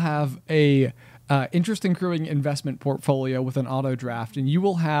I will have a interest accruing investment portfolio with an auto draft, and you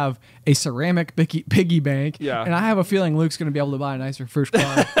will have a ceramic piggy bank. Yeah. And I have a feeling Luke's going to be able to buy a nicer first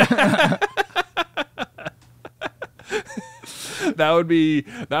car. That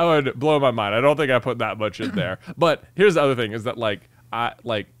would blow my mind. I don't think I put that much in there. But here's the other thing: is that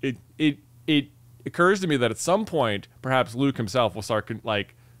it occurs to me that at some point, perhaps Luke himself will start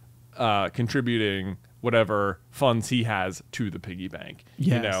contributing whatever funds he has to the piggy bank.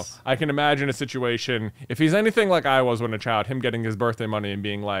 Yes. You know, I can imagine a situation, if he's anything like I was when a child, him getting his birthday money and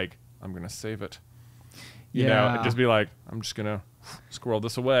being like, I'm going to save it. You know, and just be like, I'm just going to squirrel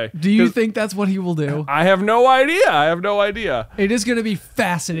this away. Do you think that's what he will do? I have no idea. It is going to be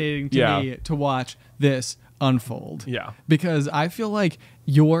fascinating to Yeah. me to watch this unfold. Yeah. Because I feel like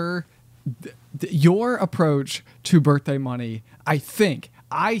your approach to birthday money, I think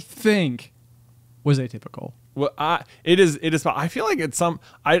was atypical. Well, it is. I feel like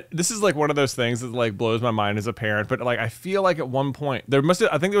this is like one of those things that like blows my mind as a parent. But like, I feel like at one point I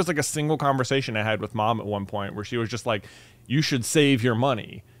think there was like a single conversation I had with mom at one point where she was just like, "You should save your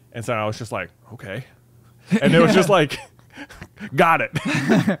money," and so I was just like, "Okay," and it was just like, "Got it."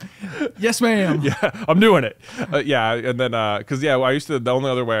 Yes, ma'am. Yeah, I'm doing it. Yeah, and then because the only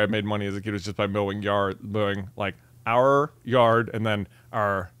other way I made money as a kid was just by mowing like our yard and then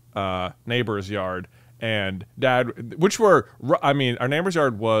our neighbor's yard. And Dad, our neighbor's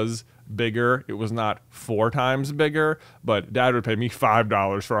yard was bigger. It was not 4 times bigger, but Dad would pay me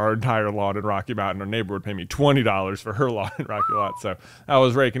 $5 for our entire lawn in Rocky Mountain. Our neighbor would pay me $20 for her lawn in Rocky Mountain. So I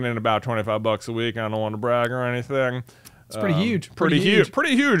was raking in about $25 a week. I don't want to brag or anything. It's pretty huge. Pretty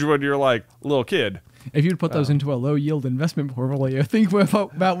huge when you're like a little kid. If you'd put those into a low yield investment portfolio, think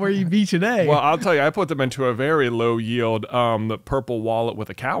about where you'd be today. Well, I'll tell you, I put them into a very low yield, the purple wallet with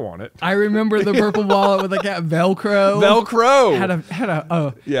a cow on it. I remember the purple wallet with the cat Velcro. Had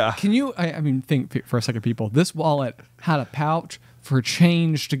a yeah. Can you? I mean, think for a second, people. This wallet had a pouch for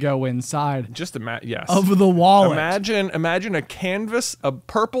change to go inside. Just yes. Of the wallet. Imagine a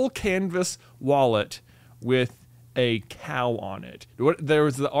purple canvas wallet with a cow on it. There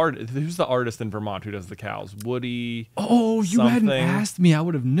was who's the artist in Vermont who does the cows? Woody. Oh, you hadn't asked me, I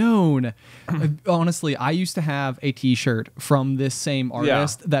would have known. Honestly, I used to have a T-shirt from this same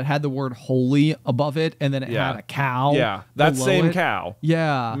artist that had the word "holy" above it, and then it had a cow. Yeah, that same it. cow.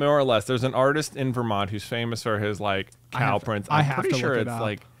 Yeah, more or less. There's an artist in Vermont who's famous for his like cow prints. I'm pretty sure it's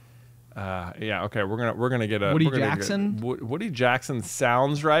like. Yeah. Okay. We're gonna get a Woody Jackson. Woody Jackson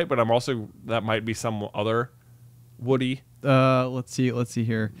sounds right, but that might be some other. Woody. Let's see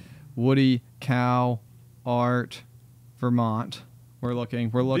here. Woody Cow Art Vermont. We're looking.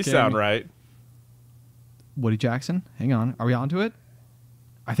 These sound right. Woody Jackson. Hang on. Are we onto it?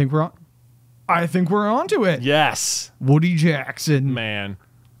 I think we're onto it. Yes. Woody Jackson. Man.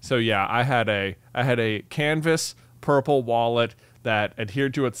 So yeah, I had a canvas purple wallet that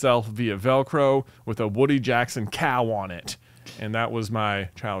adhered to itself via Velcro with a Woody Jackson cow on it. And that was my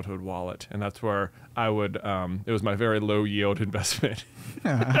childhood wallet. And that's where I would, it was my very low yield investment.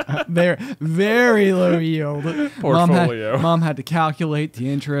 Very, very low yield portfolio. Mom had to calculate the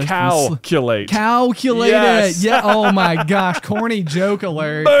interest. Calculate it. Yeah. Oh my gosh. Corny joke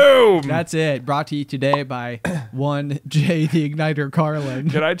alert. Boom. That's it. Brought to you today by 1J the Igniter Carlin.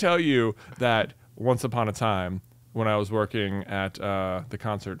 Can I tell you that once upon a time, when I was working at the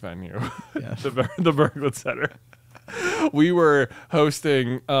concert venue, yes. the Berglund Center, we were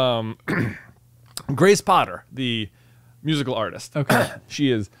hosting Grace Potter, the musical artist. Okay.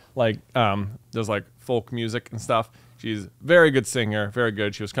 She is like does like folk music and stuff. She's very good singer, very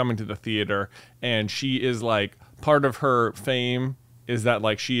good. She was coming to the theater, and she is like part of her fame is that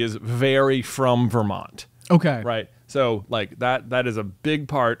like she is very from Vermont. Okay. Right. So like that is a big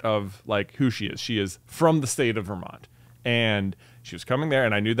part of like who she is. She is from the state of Vermont, and she was coming there,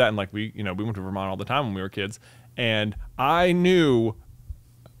 and I knew that, and like we went to Vermont all the time when we were kids, and I knew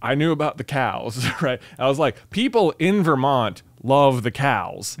about the cows, right? I was like, people in Vermont love the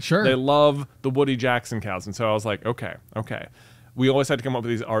cows. Sure. They love the Woody Jackson cows, and so I was like, okay. We always had to come up with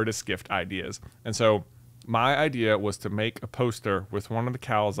these artist gift ideas, and so my idea was to make a poster with one of the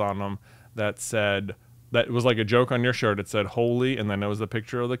cows on them that said, that was like a joke on your shirt. It said "Holy," and then it was the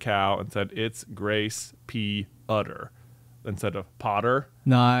picture of the cow, and said "It's Grace P. Utter," instead of Potter.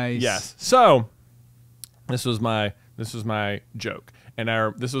 Nice. Yes. So this was my joke, and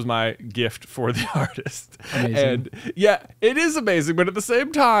this was my gift for the artist. Amazing. And yeah, it is amazing, but at the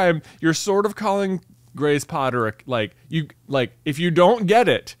same time, you're sort of calling Grace Potter if you don't get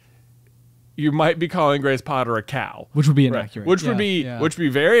it, you might be calling Grace Potter a cow, Which would be inaccurate. Which would be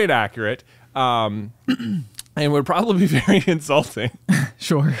very inaccurate, and would probably be very insulting.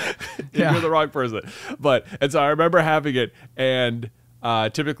 Sure. if you're the wrong person. And so I remember having it, and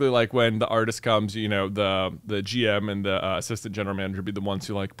typically, like, when the artist comes, the GM and the assistant general manager be the ones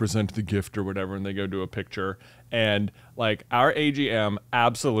who like present the gift or whatever, and they go do a picture. And like, our AGM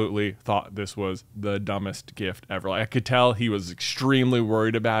absolutely thought this was the dumbest gift ever. Like, I could tell he was extremely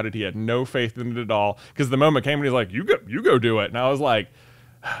worried about it. He had no faith in it at all, because the moment came and he's like, "You go do it," and I was like.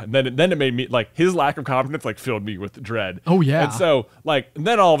 And then it made me, like, his lack of confidence like filled me with dread. Oh yeah. And so like, and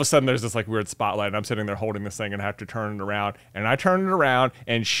then all of a sudden there's this like weird spotlight, and I'm sitting there holding this thing, and I have to turn it around, and I turned it around,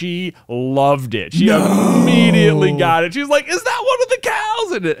 and she loved it. She immediately got it. She was like, "Is that one of the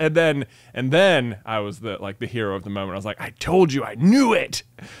cows?" And then I was the hero of the moment. I was like, "I told you, I knew it."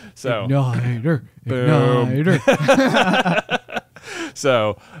 So Igniter. Boom.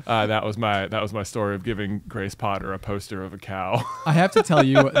 So that was my story of giving Grace Potter a poster of a cow. I have to tell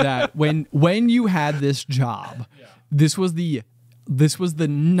you that when you had this job, this was the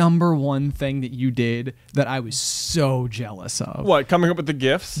number one thing that you did that I was so jealous of. What, coming up with the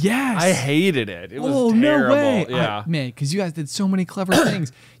gifts? Yes. I hated it. It was terrible. No way. Yeah. Man, because you guys did so many clever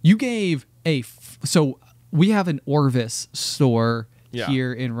things. You gave so we have an Orvis store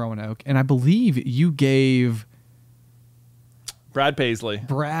here in Roanoke, and I believe you gave Brad Paisley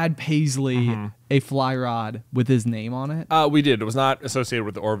a fly rod with his name on it. We did. It was not associated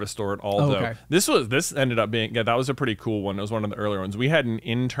with the Orvis store at all, though. Okay. This ended up being, that was a pretty cool one. It was one of the earlier ones. We had an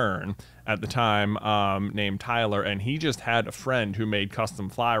intern at the time named Tyler, and he just had a friend who made custom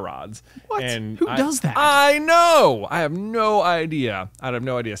fly rods. What? And Who does that? I know. I have no idea.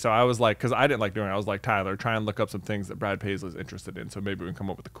 So I was like, because I didn't like doing it, I was like, "Tyler, try and look up some things that Brad Paisley's interested in, so maybe we can come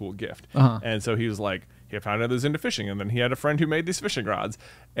up with a cool gift." And so he was like, he found out he was into fishing, and then he had a friend who made these fishing rods,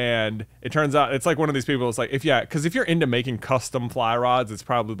 and it turns out it's like one of these people. It's like, because if you're into making custom fly rods, it's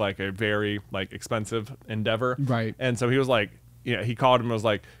probably like a very like expensive endeavor, right? And so he was like, he called him and was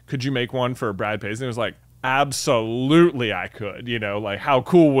like, "Could you make one for Brad Paisley?" And he was like, "Absolutely, I could. Like, how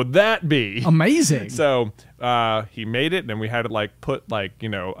cool would that be?" Amazing. So he made it, and we had it like put like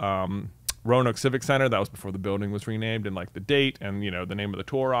Roanoke Civic Center. That was before the building was renamed, and like the date and the name of the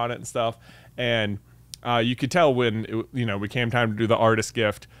tour on it and stuff. And you could tell when we came time to do the artist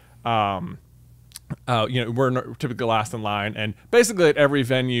gift. We're typically last in line, and basically at every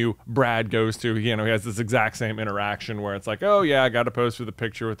venue Brad goes to, he has this exact same interaction where it's like, "Oh yeah, I got to pose for the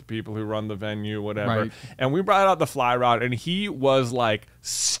picture with the people who run the venue, whatever." Right. And we brought out the fly rod, and he was like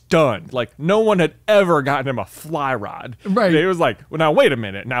stunned. Like, no one had ever gotten him a fly rod. Right. He was like, "Well, now wait a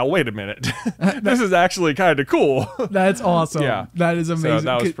minute. This is actually kind of cool." That's awesome. Yeah. That is amazing. So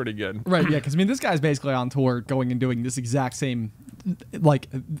that was pretty good. Right. Yeah. Because this guy's basically on tour, going and doing this exact same, like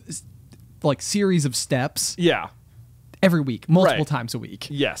series of steps. Yeah. Every week, multiple times a week.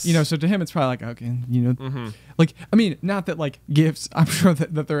 Yes. So to him, it's probably like, okay, like, I mean, not that like gifts, I'm sure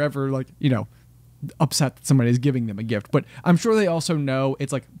that they're ever like, upset that somebody's giving them a gift, but I'm sure they also know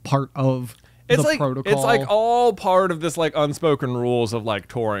it's like part of the protocol. It's like all part of this like unspoken rules of like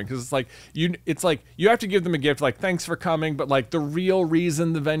touring, because it's like you have to give them a gift, like, "Thanks for coming," but like the real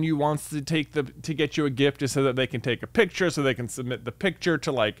reason the venue wants to get you a gift is so that they can take a picture, so they can submit the picture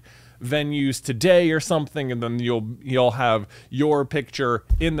to like venues today or something, and then you'll have your picture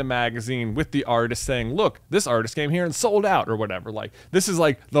in the magazine with the artist saying, "Look, this artist came here and sold out," or whatever. Like, this is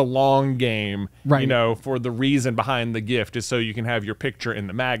like the long game, right? For the reason behind the gift is so you can have your picture in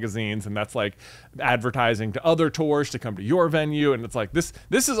the magazines, and that's like advertising to other tours to come to your venue. And it's like this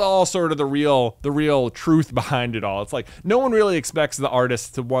is all sort of the real truth behind it all. It's like no one really expects the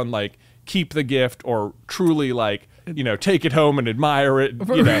artist to like keep the gift or truly like take it home and admire it.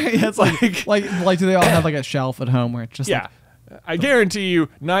 It's like do they all have like a shelf at home where it's just like, I guarantee you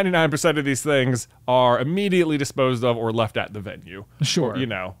 99% of these things are immediately disposed of or left at the venue. Sure.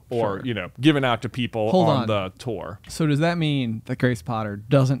 Or given out to people on the tour. So does that mean that Grace Potter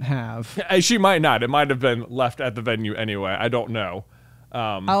doesn't have? She might not. It might have been left at the venue anyway. I don't know.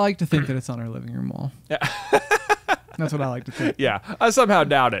 I like to think that it's on her living room wall. Yeah. That's what I like to think. Yeah, I somehow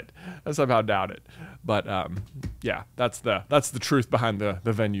doubt it. But that's the truth behind the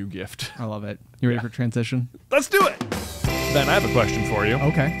venue gift. I love it. You ready for transition? Let's do it. Ben, I have a question for you.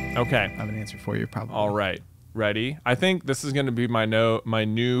 Okay. Okay. I have an answer for you, probably. All right. Ready? I think this is going to be my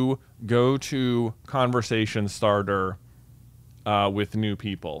new go-to conversation starter with new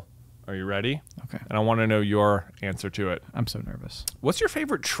people. Are you ready? Okay. And I want to know your answer to it. I'm so nervous. What's your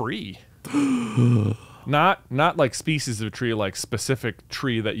favorite tree? Not like species of tree, like specific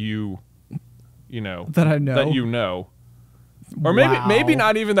tree that you know. That I know. That you know. Or Wow. maybe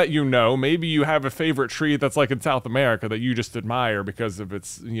not even that you know. Maybe you have a favorite tree that's like in South America that you just admire because of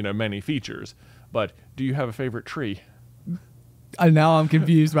its, many features. But do you have a favorite tree? Now I'm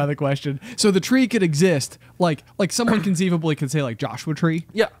confused by the question. So the tree could exist, like someone conceivably could say like Joshua Tree.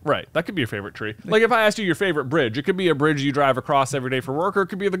 Yeah, right. That could be your favorite tree. Like if I asked you your favorite bridge, it could be a bridge you drive across every day for work, or it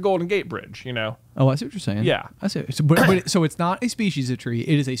could be the Golden Gate Bridge, Oh, I see what you're saying. Yeah. I see. So it's not a species of tree.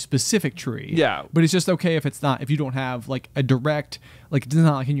 It is a specific tree. Yeah. But it's just okay if you don't have like a direct, like it's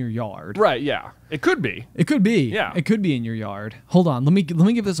not like in your yard. Right, yeah. It could be. It could be. Yeah. It could be in your yard. Hold on. Let me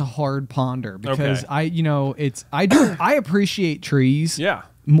give this a hard ponder because Okay. I appreciate trees. Yeah.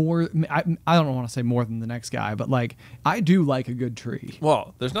 More, I don't want to say more than the next guy, but like I do like a good tree.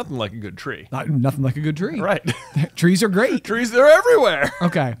 Well, there's nothing like a good tree. Nothing like a good tree. Right. Trees are great. Trees, they're everywhere.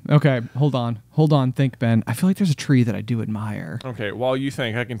 Okay. Hold on. Think, Ben. I feel like there's a tree that I do admire. Okay, while you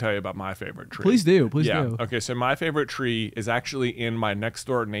think, I can tell you about my favorite tree. Please do. Okay, so my favorite tree is actually in my next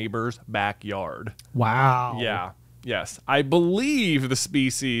door neighbor's backyard. Wow. Yeah. Yes. I believe the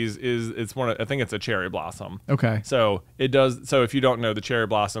species I think it's a cherry blossom. Okay. So if you don't know the cherry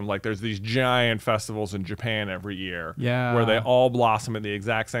blossom, like there's these giant festivals in Japan every year. Yeah. Where they all blossom at the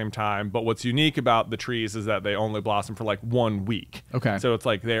exact same time. But what's unique about the trees is that they only blossom for like 1 week. Okay. So it's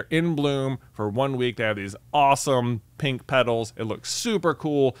like they're in bloom for 1 week. They have these awesome pink petals. It looks super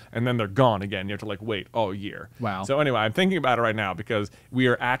cool. And then they're gone again. You have to like wait all year. Wow. So anyway, I'm thinking about it right now because we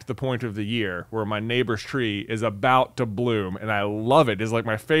are at the point of the year where my neighbor's tree is about to bloom, and I love it. It's like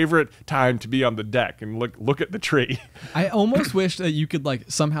my favorite time to be on the deck and look at the tree. I almost wish that you could like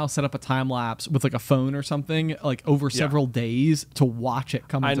somehow set up a time lapse with like a phone or something like over several days to watch it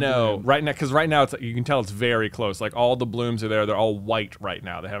come. I into know bloom. right now because right now you can tell it's very close. Like all the blooms are there. They're all white right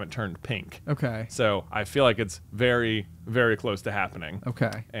now. They haven't turned pink. Okay. So I feel like it's very, very close to happening.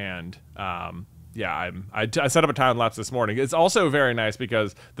 Okay. And I set up a time lapse this morning. It's also very nice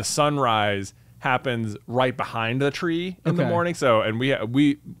because the sunrise happens right behind the tree in the morning. So, and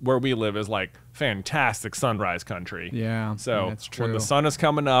we where we live is like fantastic sunrise country. Yeah. So that's true. when the sun is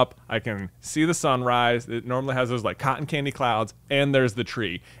coming up, I can see the sunrise. It normally has those like cotton candy clouds, and there's the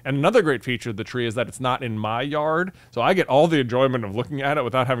tree. And another great feature of the tree is that it's not in my yard, so I get all the enjoyment of looking at it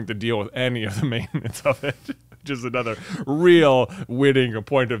without having to deal with any of the maintenance of it. Just another real winning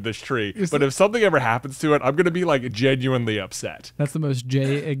point of this tree. But if something ever happens to it, I'm going to be like genuinely upset. That's the most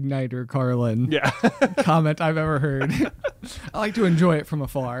J-Igniter Carlin Yeah. comment I've ever heard. I like to enjoy it from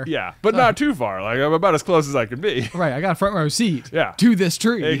afar. Yeah, but not too far. Like I'm about as close as I can be. Right, I got a front row seat Yeah. to this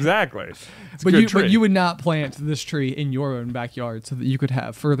tree. Exactly. It's a But good tree. you would not plant this tree in your own backyard so that you could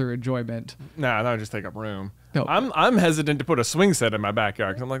have further enjoyment. Nah, that would just take up room. No. I'm hesitant to put a swing set in my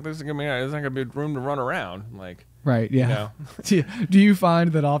backyard because I'm like, there's not gonna be room to run around. I'm like, Right, yeah. You know. Do you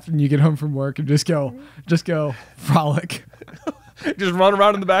find that often you get home from work and just go frolic? just run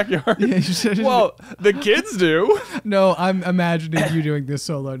around in the backyard. Yeah, Well, the kids do. No, I'm imagining you doing this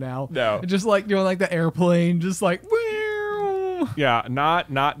solo now. No. Just like doing like the airplane, just like Yeah,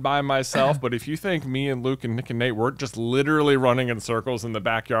 not by myself, but if you think me and Luke and Nick and Nate were just literally running in circles in the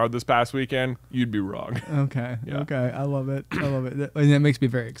backyard this past weekend, you'd be wrong. Okay. Yeah. Okay. I love it. And that makes me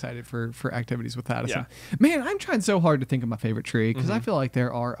very excited for activities with Addison. Yeah. Man, I'm trying so hard to think of my favorite tree because I feel like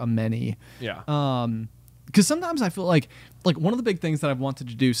there are a many. Yeah. Because sometimes I feel like one of the big things that I've wanted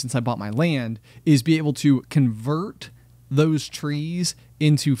to do since I bought my land is be able to convert those trees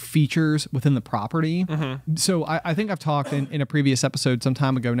into features within the property. So I think I've talked in a previous episode some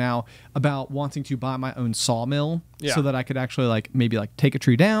time ago now about wanting to buy my own sawmill so that I could actually maybe take a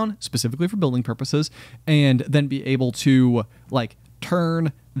tree down specifically for building purposes and then be able to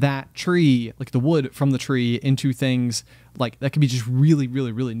turn that tree, the wood from the tree, into things that could be just really,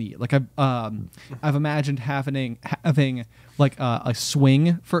 really, really neat. I've imagined having a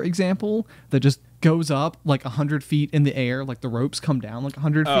swing, for example, that just goes up 100 feet in the air, the ropes come down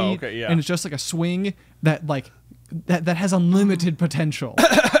 100 feet, okay, yeah. and it's just a swing that that has unlimited potential.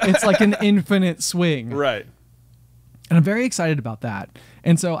 It's like an infinite swing, Right. and I'm very excited about that.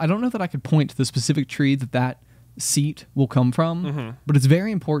 And so I don't know that I could point to the specific tree that seat will come from, but it's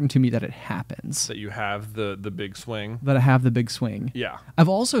very important to me that it happens. That you have the big swing. That I have the big swing. Yeah. I've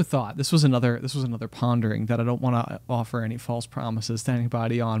also thought this was another pondering that I don't want to offer any false promises to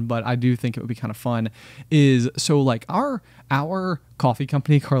anybody on, but I do think it would be kind of fun. Is so like our coffee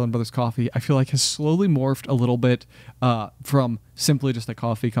company, Carlin Brothers Coffee, I feel like has slowly morphed a little bit from simply just a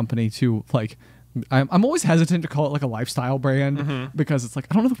coffee company to like. I'm always hesitant to call it like a lifestyle brand because it's like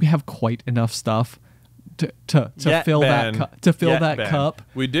I don't know that we have quite enough stuff to fill that cup.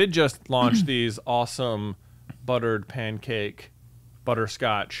 We did just launch these awesome buttered pancake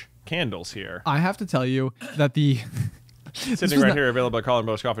butterscotch candles here. I have to tell you that Sitting right here, available at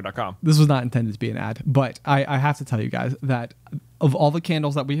carlinbrotherscoffee.com. This was not intended to be an ad, but I have to tell you guys that of all the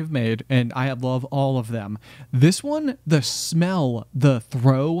candles that we have made, and I love all of them, this one, the smell, the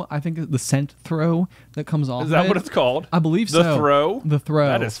throw, I think the scent throw that comes off. Is that of what it, it's called? I believe so. The throw? The throw.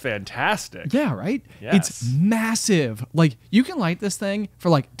 That is fantastic. Yeah, right? Yes. It's massive. Like, you can light this thing for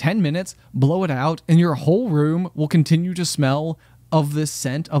like 10 minutes, blow it out, and your whole room will continue to smell of this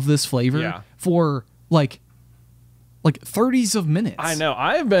scent, of this flavor for like 30s of minutes. I know.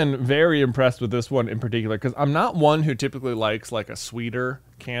 I have been very impressed with this one in particular because I'm not one who typically likes like a sweeter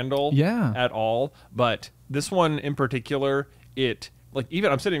candle at all. But this one in particular, it like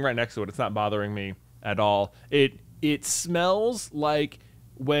even I'm sitting right next to it. It's not bothering me at all. It smells like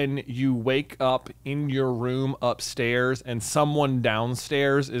when you wake up in your room upstairs and someone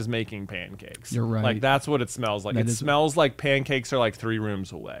downstairs is making pancakes. You're right. Like that's what it smells like. It smells like pancakes are like 3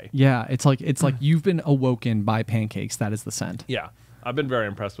 rooms away. Yeah, it's like you've been awoken by pancakes. That is the scent. Yeah, I've been very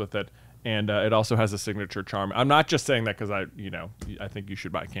impressed with it, and it also has a signature charm. I'm not just saying that because I think you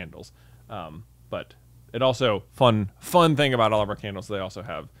should buy candles, but it also fun thing about all of our candles. They also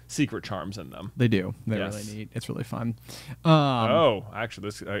have secret charms in them. They do. They're really neat. It's really fun. Actually,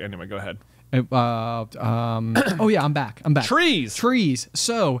 this anyway. Go ahead. Oh yeah, I'm back. Trees.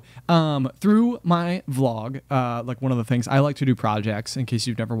 So, through my vlog, like one of the things I like to do projects in case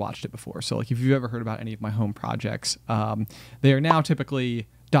you've never watched it before. So like if you've ever heard about any of my home projects, they are now typically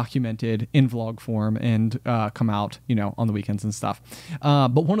documented in vlog form and come out, on the weekends and stuff.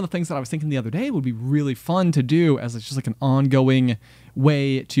 But one of the things that I was thinking the other day would be really fun to do as just like an ongoing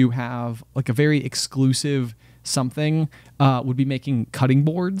way to have like a very exclusive something would be making cutting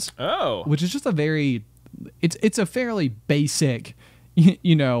boards. Oh. Which is just a very, it's a fairly basic,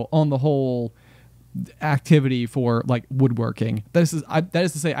 on the whole activity for like woodworking. That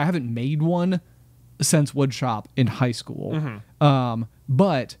is to say, I haven't made one since wood shop in high school.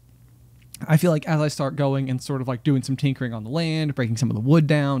 But I feel like as I start going and sort of like doing some tinkering on the land, breaking some of the wood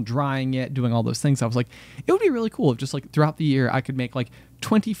down, drying it, doing all those things, I was like, it would be really cool if just like throughout the year I could make like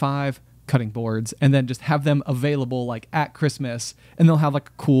 25 cutting boards and then just have them available like at Christmas, and they'll have like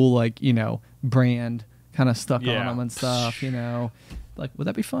a cool like brand kind of stuck on them and stuff. Like, would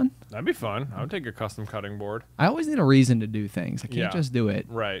that be fun? That'd be fun. I would take a custom cutting board. I always need a reason to do things. I can't just do it.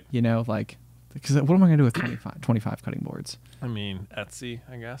 Right. Like, because what am I going to do with 25 cutting boards? I mean, Etsy,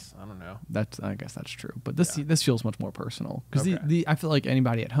 I guess. I don't know. I guess that's true. But this feels much more personal. Because I feel like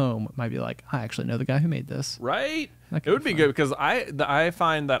anybody at home might be like, I actually know the guy who made this. Right? It would be good because I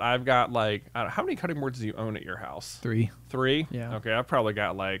find that I've got like, how many cutting boards do you own at your house? 3. 3? Yeah. Okay, I've probably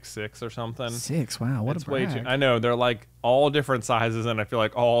got like 6 or something. 6? Wow, what a brag. I know, they're like all different sizes and I feel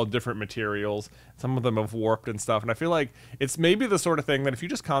like all different materials. Some of them have warped and stuff. And I feel like it's maybe the sort of thing that if you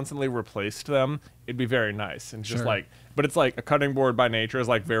just constantly replaced them, it'd be very nice. And just like, but it's like a cutting board by nature is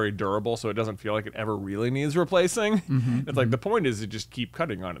like very durable, so it doesn't feel like it ever really needs replacing. It's like the point is to just keep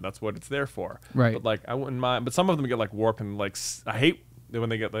cutting on it. That's what it's there for. Right. But like I wouldn't mind. But some of them get like warped and like I hate when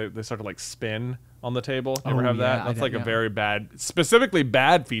they start to like spin on the table. You ever have that? That's like a very specifically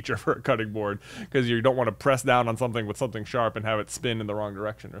bad feature for a cutting board because you don't want to press down on something with something sharp and have it spin in the wrong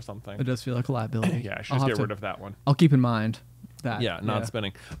direction or something. It does feel like a liability. Yeah, I should just get rid of that one. I'll keep in mind that. Yeah, not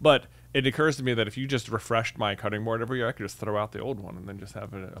spinning. But it occurs to me that if you just refreshed my cutting board every year, I could just throw out the old one and then just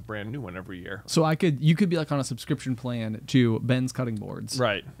have a brand new one every year. So you could be like on a subscription plan to Ben's cutting boards,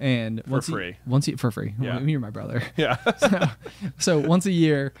 right? And for free. For free. Yeah, you're my brother. Yeah. so once a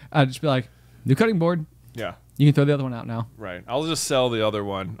year, I'd just be like, new cutting board. Yeah. You can throw the other one out now. Right. I'll just sell the other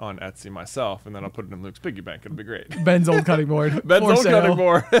one on Etsy myself, and then I'll put it in Luke's piggy bank. It'll be great. Ben's old cutting board. Ben's old cutting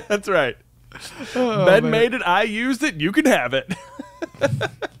board. That's right. Ben made it. I used it. You can have it.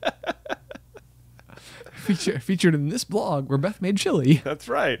 Featured in this blog where Beth made chili. That's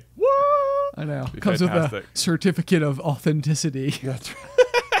right. What? I know. Comes fantastic. With a certificate of authenticity. That's right.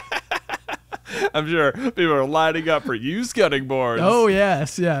 I'm sure people are lining up for used cutting boards. Oh,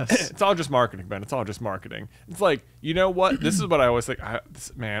 yes, yes. It's all just marketing, Ben. It's all just marketing. It's like, you know what? This is what I always think.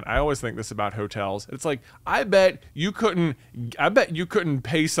 I always think this about hotels. It's like, I bet you couldn't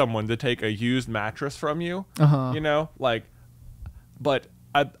pay someone to take a used mattress from you. Uh-huh. You know, like, but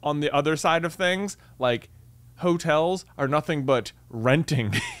on the other side of things, like, hotels are nothing but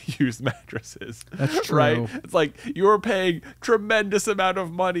renting used mattresses. That's true. Right? It's like you're paying tremendous amount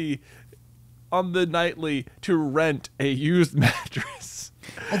of money on the nightly to rent a used mattress.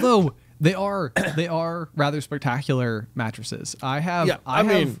 Although they are rather spectacular mattresses. I have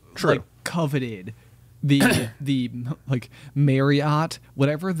true. Like coveted the like Marriott,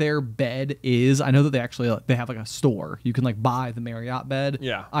 whatever their bed is. I know that they have like a store. You can like buy the Marriott bed.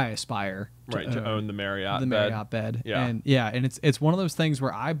 Yeah. I aspire to own the Marriott bed. Yeah. And it's one of those things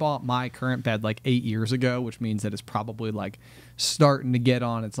where I bought my current bed like 8 years ago, which means that it's probably like starting to get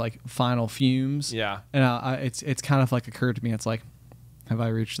on its like final fumes. Yeah. And it's kind of like occurred to me. It's like, have I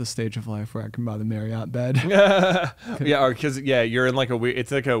reached the stage of life where I can buy the Marriott bed? Yeah, because you're in like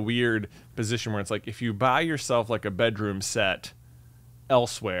it's like a weird position where it's like if you buy yourself like a bedroom set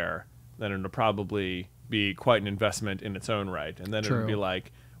elsewhere, then it'll probably be quite an investment in its own right. And then it would be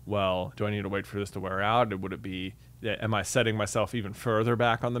like, well, do I need to wait for this to wear out? Or would it be, am I setting myself even further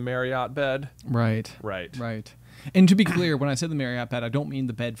back on the Marriott bed? Right. Right. And to be clear, when I say the Marriott bed, I don't mean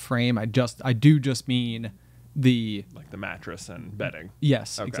the bed frame. I do just mean the mattress and bedding.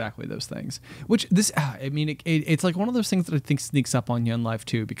 Yes, okay. Exactly those things. Which it's like one of those things that I think sneaks up on you in life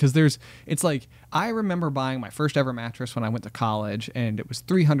too, because it's like I remember buying my first ever mattress when I went to college, and it was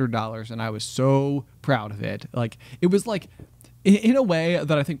 $300, and I was so proud of it. Like it was like in a way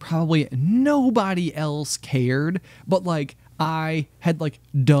that I think probably nobody else cared, but like I had like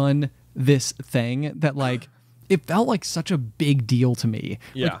done this thing that like it felt like such a big deal to me.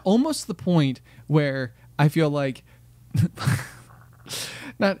 Yeah. Like almost the point where I feel like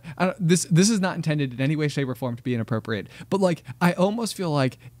this is not intended in any way, shape, or form to be inappropriate, but like I almost feel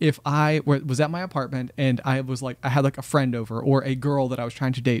like if I was at my apartment and I had like a friend over or a girl that I was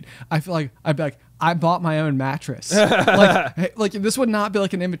trying to date, I feel like I'd be like, I bought my own mattress. like this would not be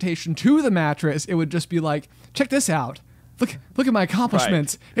like an invitation to the mattress. It would just be like, check this out. Look at my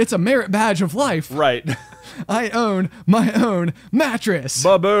accomplishments. Right. It's a merit badge of life. Right. I own my own mattress.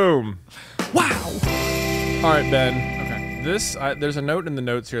 Ba-boom. Wow. All right, Ben. Okay. There's a note in the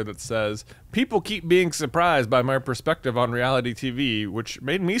notes here that says, people keep being surprised by my perspective on reality TV, which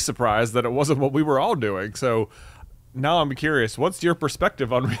made me surprised that it wasn't what we were all doing. So now I'm curious, what's your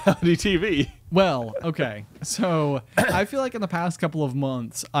perspective on reality TV? Well, okay. So I feel like in the past couple of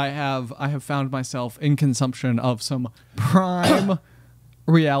months, I have found myself in consumption of some prime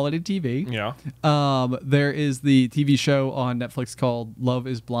reality TV. Yeah. There is the TV show on Netflix called Love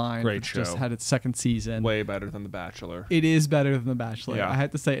is Blind. Great which show. Just had its second season. Way better than The Bachelor. It is better than The Bachelor. Yeah. I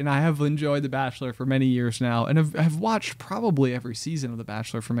have to say, and I have enjoyed The Bachelor for many years now, and have watched probably every season of The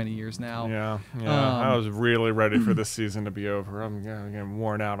Bachelor for many years now. Yeah. I was really ready for this season to be over. I'm getting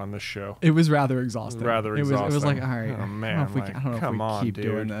worn out on this show. It was rather exhausting. It was like, all right, oh, man, I don't know if we keep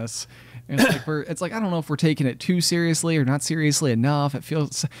doing this. And it's like I don't know if we're taking it too seriously or not seriously enough. It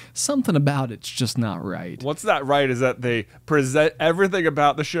feels something about it's just not right. What's not right is that they present everything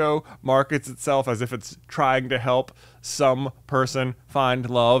about the show markets itself as if it's trying to help some person find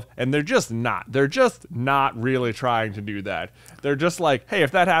love, and they're just not. They're just not really trying to do that. They're just like, hey,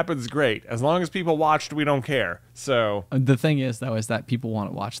 if that happens, great. As long as people watched, we don't care. So the thing is, though, is that people want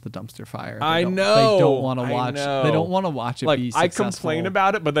to watch the dumpster fire. I know. They don't want to watch. They don't want to watch it like, be successful. I complain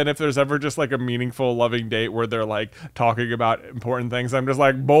about it, but then if there's ever just like a meaningful, loving date where they're like talking about important things, I'm just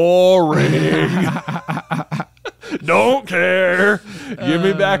like, boring. Don't care. Give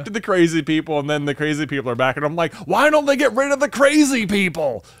me back to the crazy people, and then the crazy people are back, and I'm like, why don't they get rid of the crazy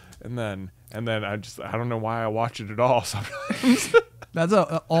people? And then I don't know why I watch it at all sometimes. That's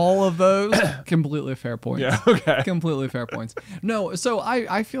all of those completely fair points. Yeah, okay. Completely fair points. No, so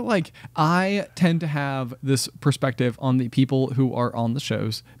I feel like I tend to have this perspective on the people who are on the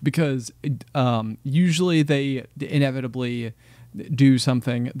shows because usually they inevitably do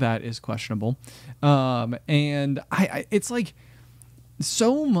something that is questionable. And it's like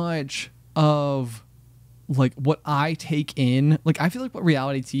so much of like what I take in, like I feel like what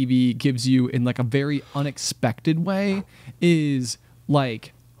reality TV gives you in like a very unexpected way is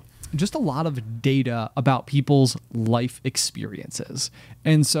like just a lot of data about people's life experiences.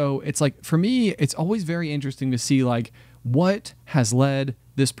 And so it's like, for me, it's always very interesting to see like what has led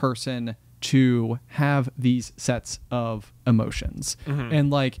this person to have these sets of emotions. And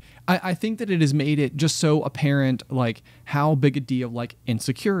like I think that it has made it just so apparent like how big a deal like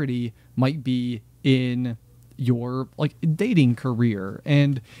insecurity might be in your like dating career.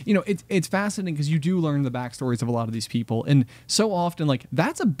 And you know, it's fascinating because you do learn the backstories of a lot of these people, and so often like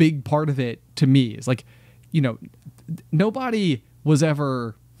that's a big part of it to me. Is like, you know, nobody was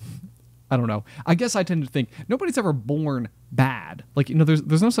ever, I don't know, I guess I tend to think nobody's ever born bad. Like, you know,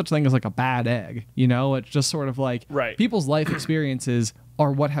 there's no such thing as like a bad egg, you know. It's just sort of like Right. people's life experiences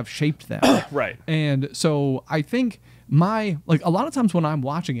are what have shaped them. Right. And so I think my, like, a lot of times when I'm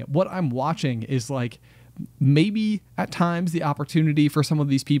watching it, what I'm watching is like maybe at times the opportunity for some of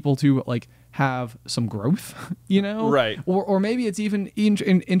these people to like have some growth, you know? Right. Or maybe it's even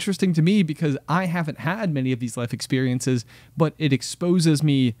interesting to me because I haven't had many of these life experiences, but it exposes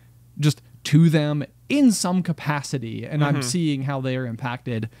me just to them in some capacity, and I'm seeing how they are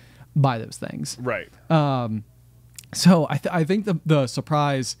impacted by those things. Right. So I think the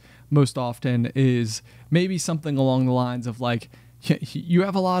surprise most often is maybe something along the lines of like, you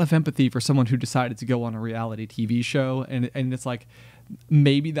have a lot of empathy for someone who decided to go on a reality TV show, and it's like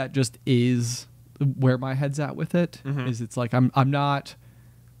maybe that just is where my head's at with it. Is it's like I'm not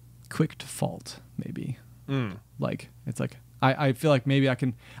quick to fault, maybe. Like it's like I feel like maybe I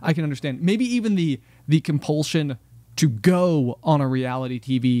can understand maybe even the compulsion to go on a reality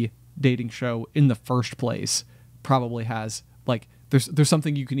TV dating show in the first place probably has like there's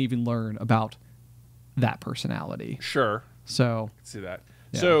something you can even learn about that personality. Sure. So See that.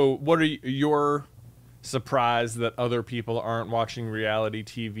 Yeah. So what are you're surprised that other people aren't watching reality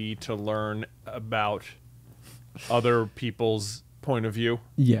TV to learn about other people's point of view?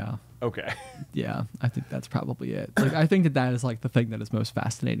 yeah. Okay. Yeah, I think that's probably it. Like, I think that is like the thing that is most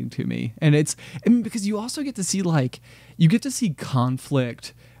fascinating to me, and it's because you also get to see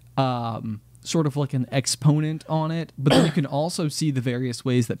conflict, sort of like an exponent on it, but then you can also see the various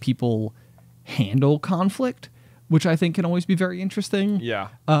ways that people handle conflict, which I think can always be very interesting. Yeah.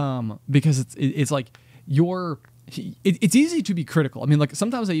 Because it's like it's easy to be critical. I mean, like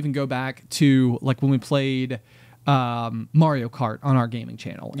sometimes I even go back to like when we played Mario Kart on our gaming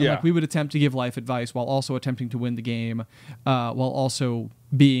channel. And, Yeah. like we would attempt to give life advice while also attempting to win the game, while also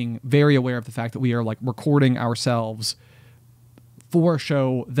being very aware of the fact that we are like recording ourselves for a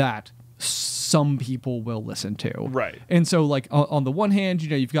show that some people will listen to. Right. And so like on the one hand, you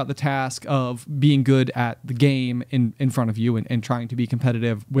know, you've got the task of being good at the game in front of you and trying to be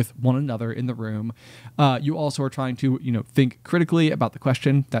competitive with one another in the room. You also are trying to, you know, think critically about the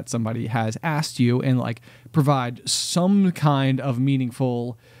question that somebody has asked you and like provide some kind of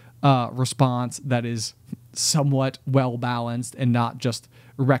meaningful response that is somewhat well balanced and not just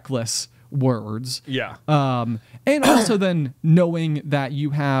reckless words. Yeah. And also then knowing that you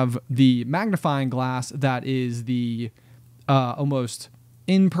have the magnifying glass that is the almost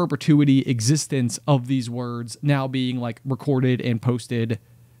in perpetuity existence of these words now being like recorded and posted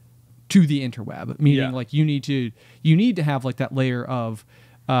to the interweb, meaning Yeah. like you need to have like that layer of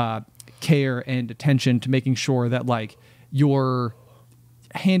care and attention to making sure that like you're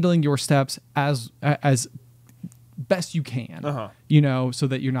handling your steps as best you can, you know, so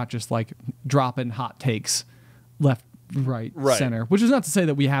that you're not just like dropping hot takes left, right, center, which is not to say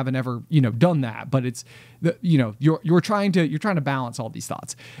that we haven't ever, you know, done that, but it's you know, you're trying to balance all these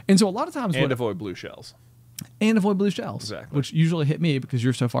thoughts. And so a lot of times avoid blue shells. And avoid blue shells, Exactly. which usually hit me because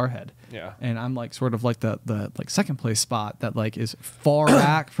you're so far ahead. Yeah. And I'm like sort of like the like second place spot that like is far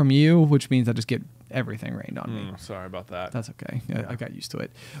back from you, which means I just get everything rained on me. Sorry about that. That's okay. I got used to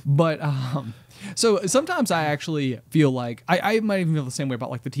it. But so sometimes I actually feel like I might even feel the same way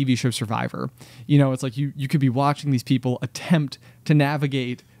about like the TV show Survivor. You know, it's like you could be watching these people attempt to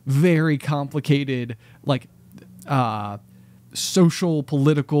navigate very complicated like social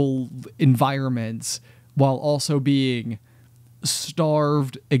political environments while also being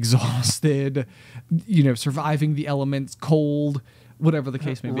starved, exhausted, you know, surviving the elements, cold, whatever the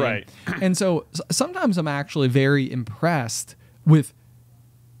case may be. Right. And so sometimes I'm actually very impressed with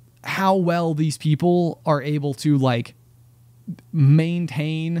how well these people are able to like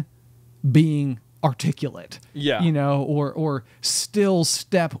maintain being articulate. Yeah. You know, or still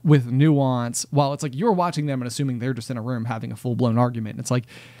step with nuance while it's like you're watching them and assuming they're just in a room having a full-blown argument. It's like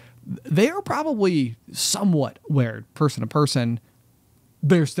they are probably somewhat aware, person to person.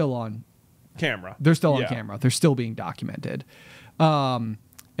 They're still on Camera. They're still on camera. They're still being documented. And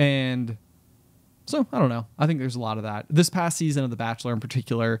so I don't know. I think there's a lot of that. This past season of The Bachelor in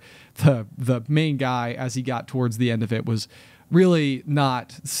particular, the main guy, as he got towards the end of it, was really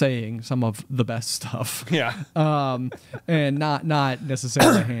not saying some of the best stuff. Yeah. And not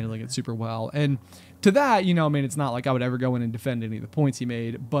necessarily handling it super well. And to that, I mean, it's not like I would ever go in and defend any of the points he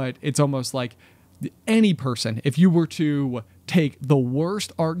made, but it's almost like any person, if you were to take the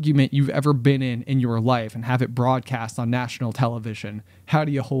worst argument you've ever been in your life and have it broadcast on national television, how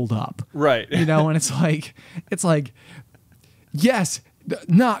do you hold up? Right. And it's like, yes,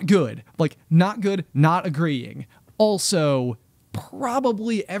 not good. Like, not good, not agreeing. Also,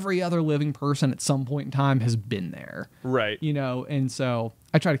 probably every other living person at some point in time has been there. Right. And so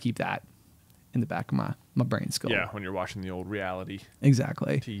I try to keep that in the back of my brain skull. Yeah, when you're watching the old reality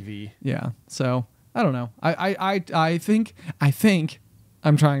Exactly. TV. Yeah. So I don't know. I think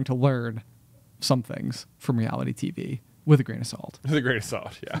I'm trying to learn some things from reality TV with a grain of salt. With a grain of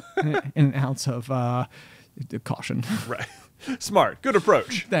salt, yeah. and an ounce of caution. Right. Smart. Good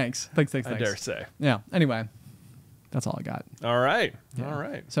approach. Thanks. I dare say. Yeah. Anyway, that's all I got. All right. Yeah. All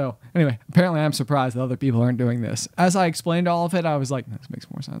right. So anyway, apparently I'm surprised that other people aren't doing this. As I explained all of it, I was like, this makes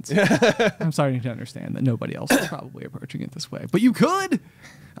more sense. I'm starting to understand that nobody else is probably approaching it this way. But you could.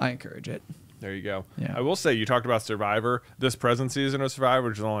 I encourage it. There you go. Yeah. I will say, you talked about Survivor. This present season of Survivor,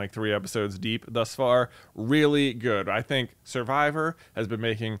 which is only like 3 episodes deep thus far, really good. I think Survivor has been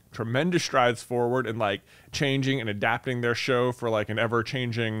making tremendous strides forward in like changing and adapting their show for like an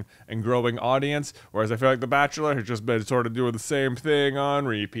ever-changing and growing audience. Whereas I feel like The Bachelor has just been sort of doing the same thing on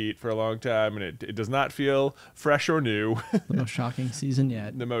repeat for a long time, and it does not feel fresh or new. The most shocking season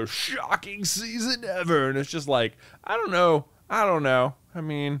yet. The most shocking season ever. And it's just like, I don't know. I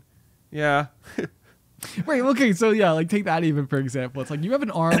mean... Yeah. Right. Okay. So yeah, like take that even for example. It's like you have an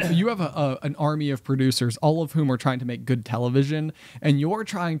army of producers, all of whom are trying to make good television, and you're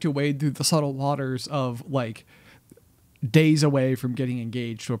trying to wade through the subtle waters of like days away from getting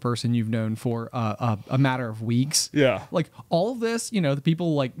engaged to a person you've known for a matter of weeks. Yeah. Like all of this, the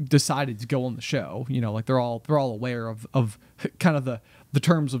people like decided to go on the show. Like they're all aware of kind of the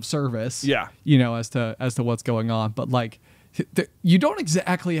terms of service. Yeah. As to what's going on, but like. You don't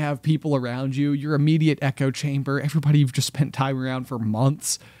exactly have people around you, your immediate echo chamber, everybody you've just spent time around for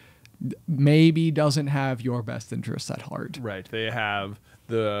months, maybe doesn't have your best interests at heart. Right. They have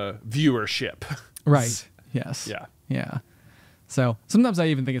the viewership. Right. Yes. Yeah. Yeah. So sometimes I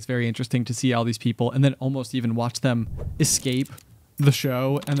even think it's very interesting to see all these people and then almost even watch them escape the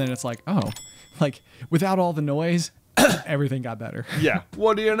show. And then it's like, oh, like without all the noise, everything got better. Yeah.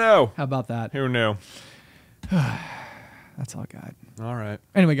 What do you know? How about that? Who knew? That's all I got. All right.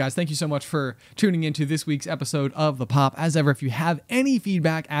 Anyway, guys, thank you so much for tuning into this week's episode of The Pop. As ever, if you have any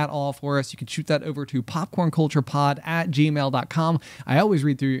feedback at all for us, you can shoot that over to popcornculturepod@gmail.com. I always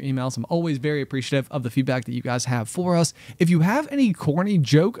read through your emails. I'm always very appreciative of the feedback that you guys have for us. If you have any corny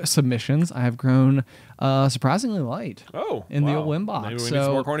joke submissions, I have grown surprisingly light in the old inbox. Maybe we need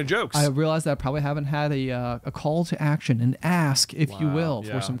some more corny jokes. I realized that I probably haven't had a call to action, an ask, if you will,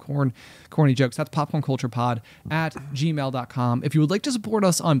 for some corny jokes. That's popcornculturepod@gmail.com. If you would like to support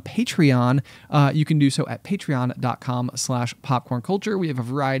us on Patreon, you can do so at patreon.com/popcornculture. We have a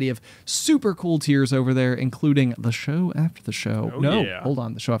variety of super cool tiers over there, including the show after the show. Hold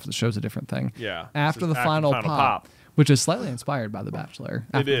on. The show after the show is a different thing. Yeah. After the final pop. Which is slightly inspired by The Bachelor.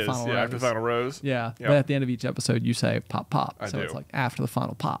 It is, after the final rose. Yeah, but at the end of each episode, you say pop, pop. It's like after the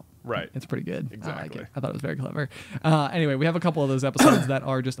final pop. Right. It's pretty good. Exactly. I like it. I thought it was very clever. Anyway, we have a couple of those episodes that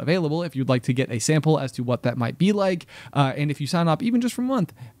are just available if you'd like to get a sample as to what that might be like. And if you sign up even just for a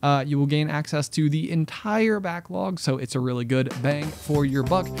month, you will gain access to the entire backlog. So it's a really good bang for your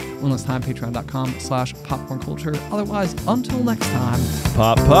buck. One last time, patreon.com/popcornculture. Otherwise, until next time,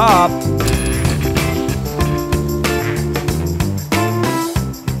 Pop, pop.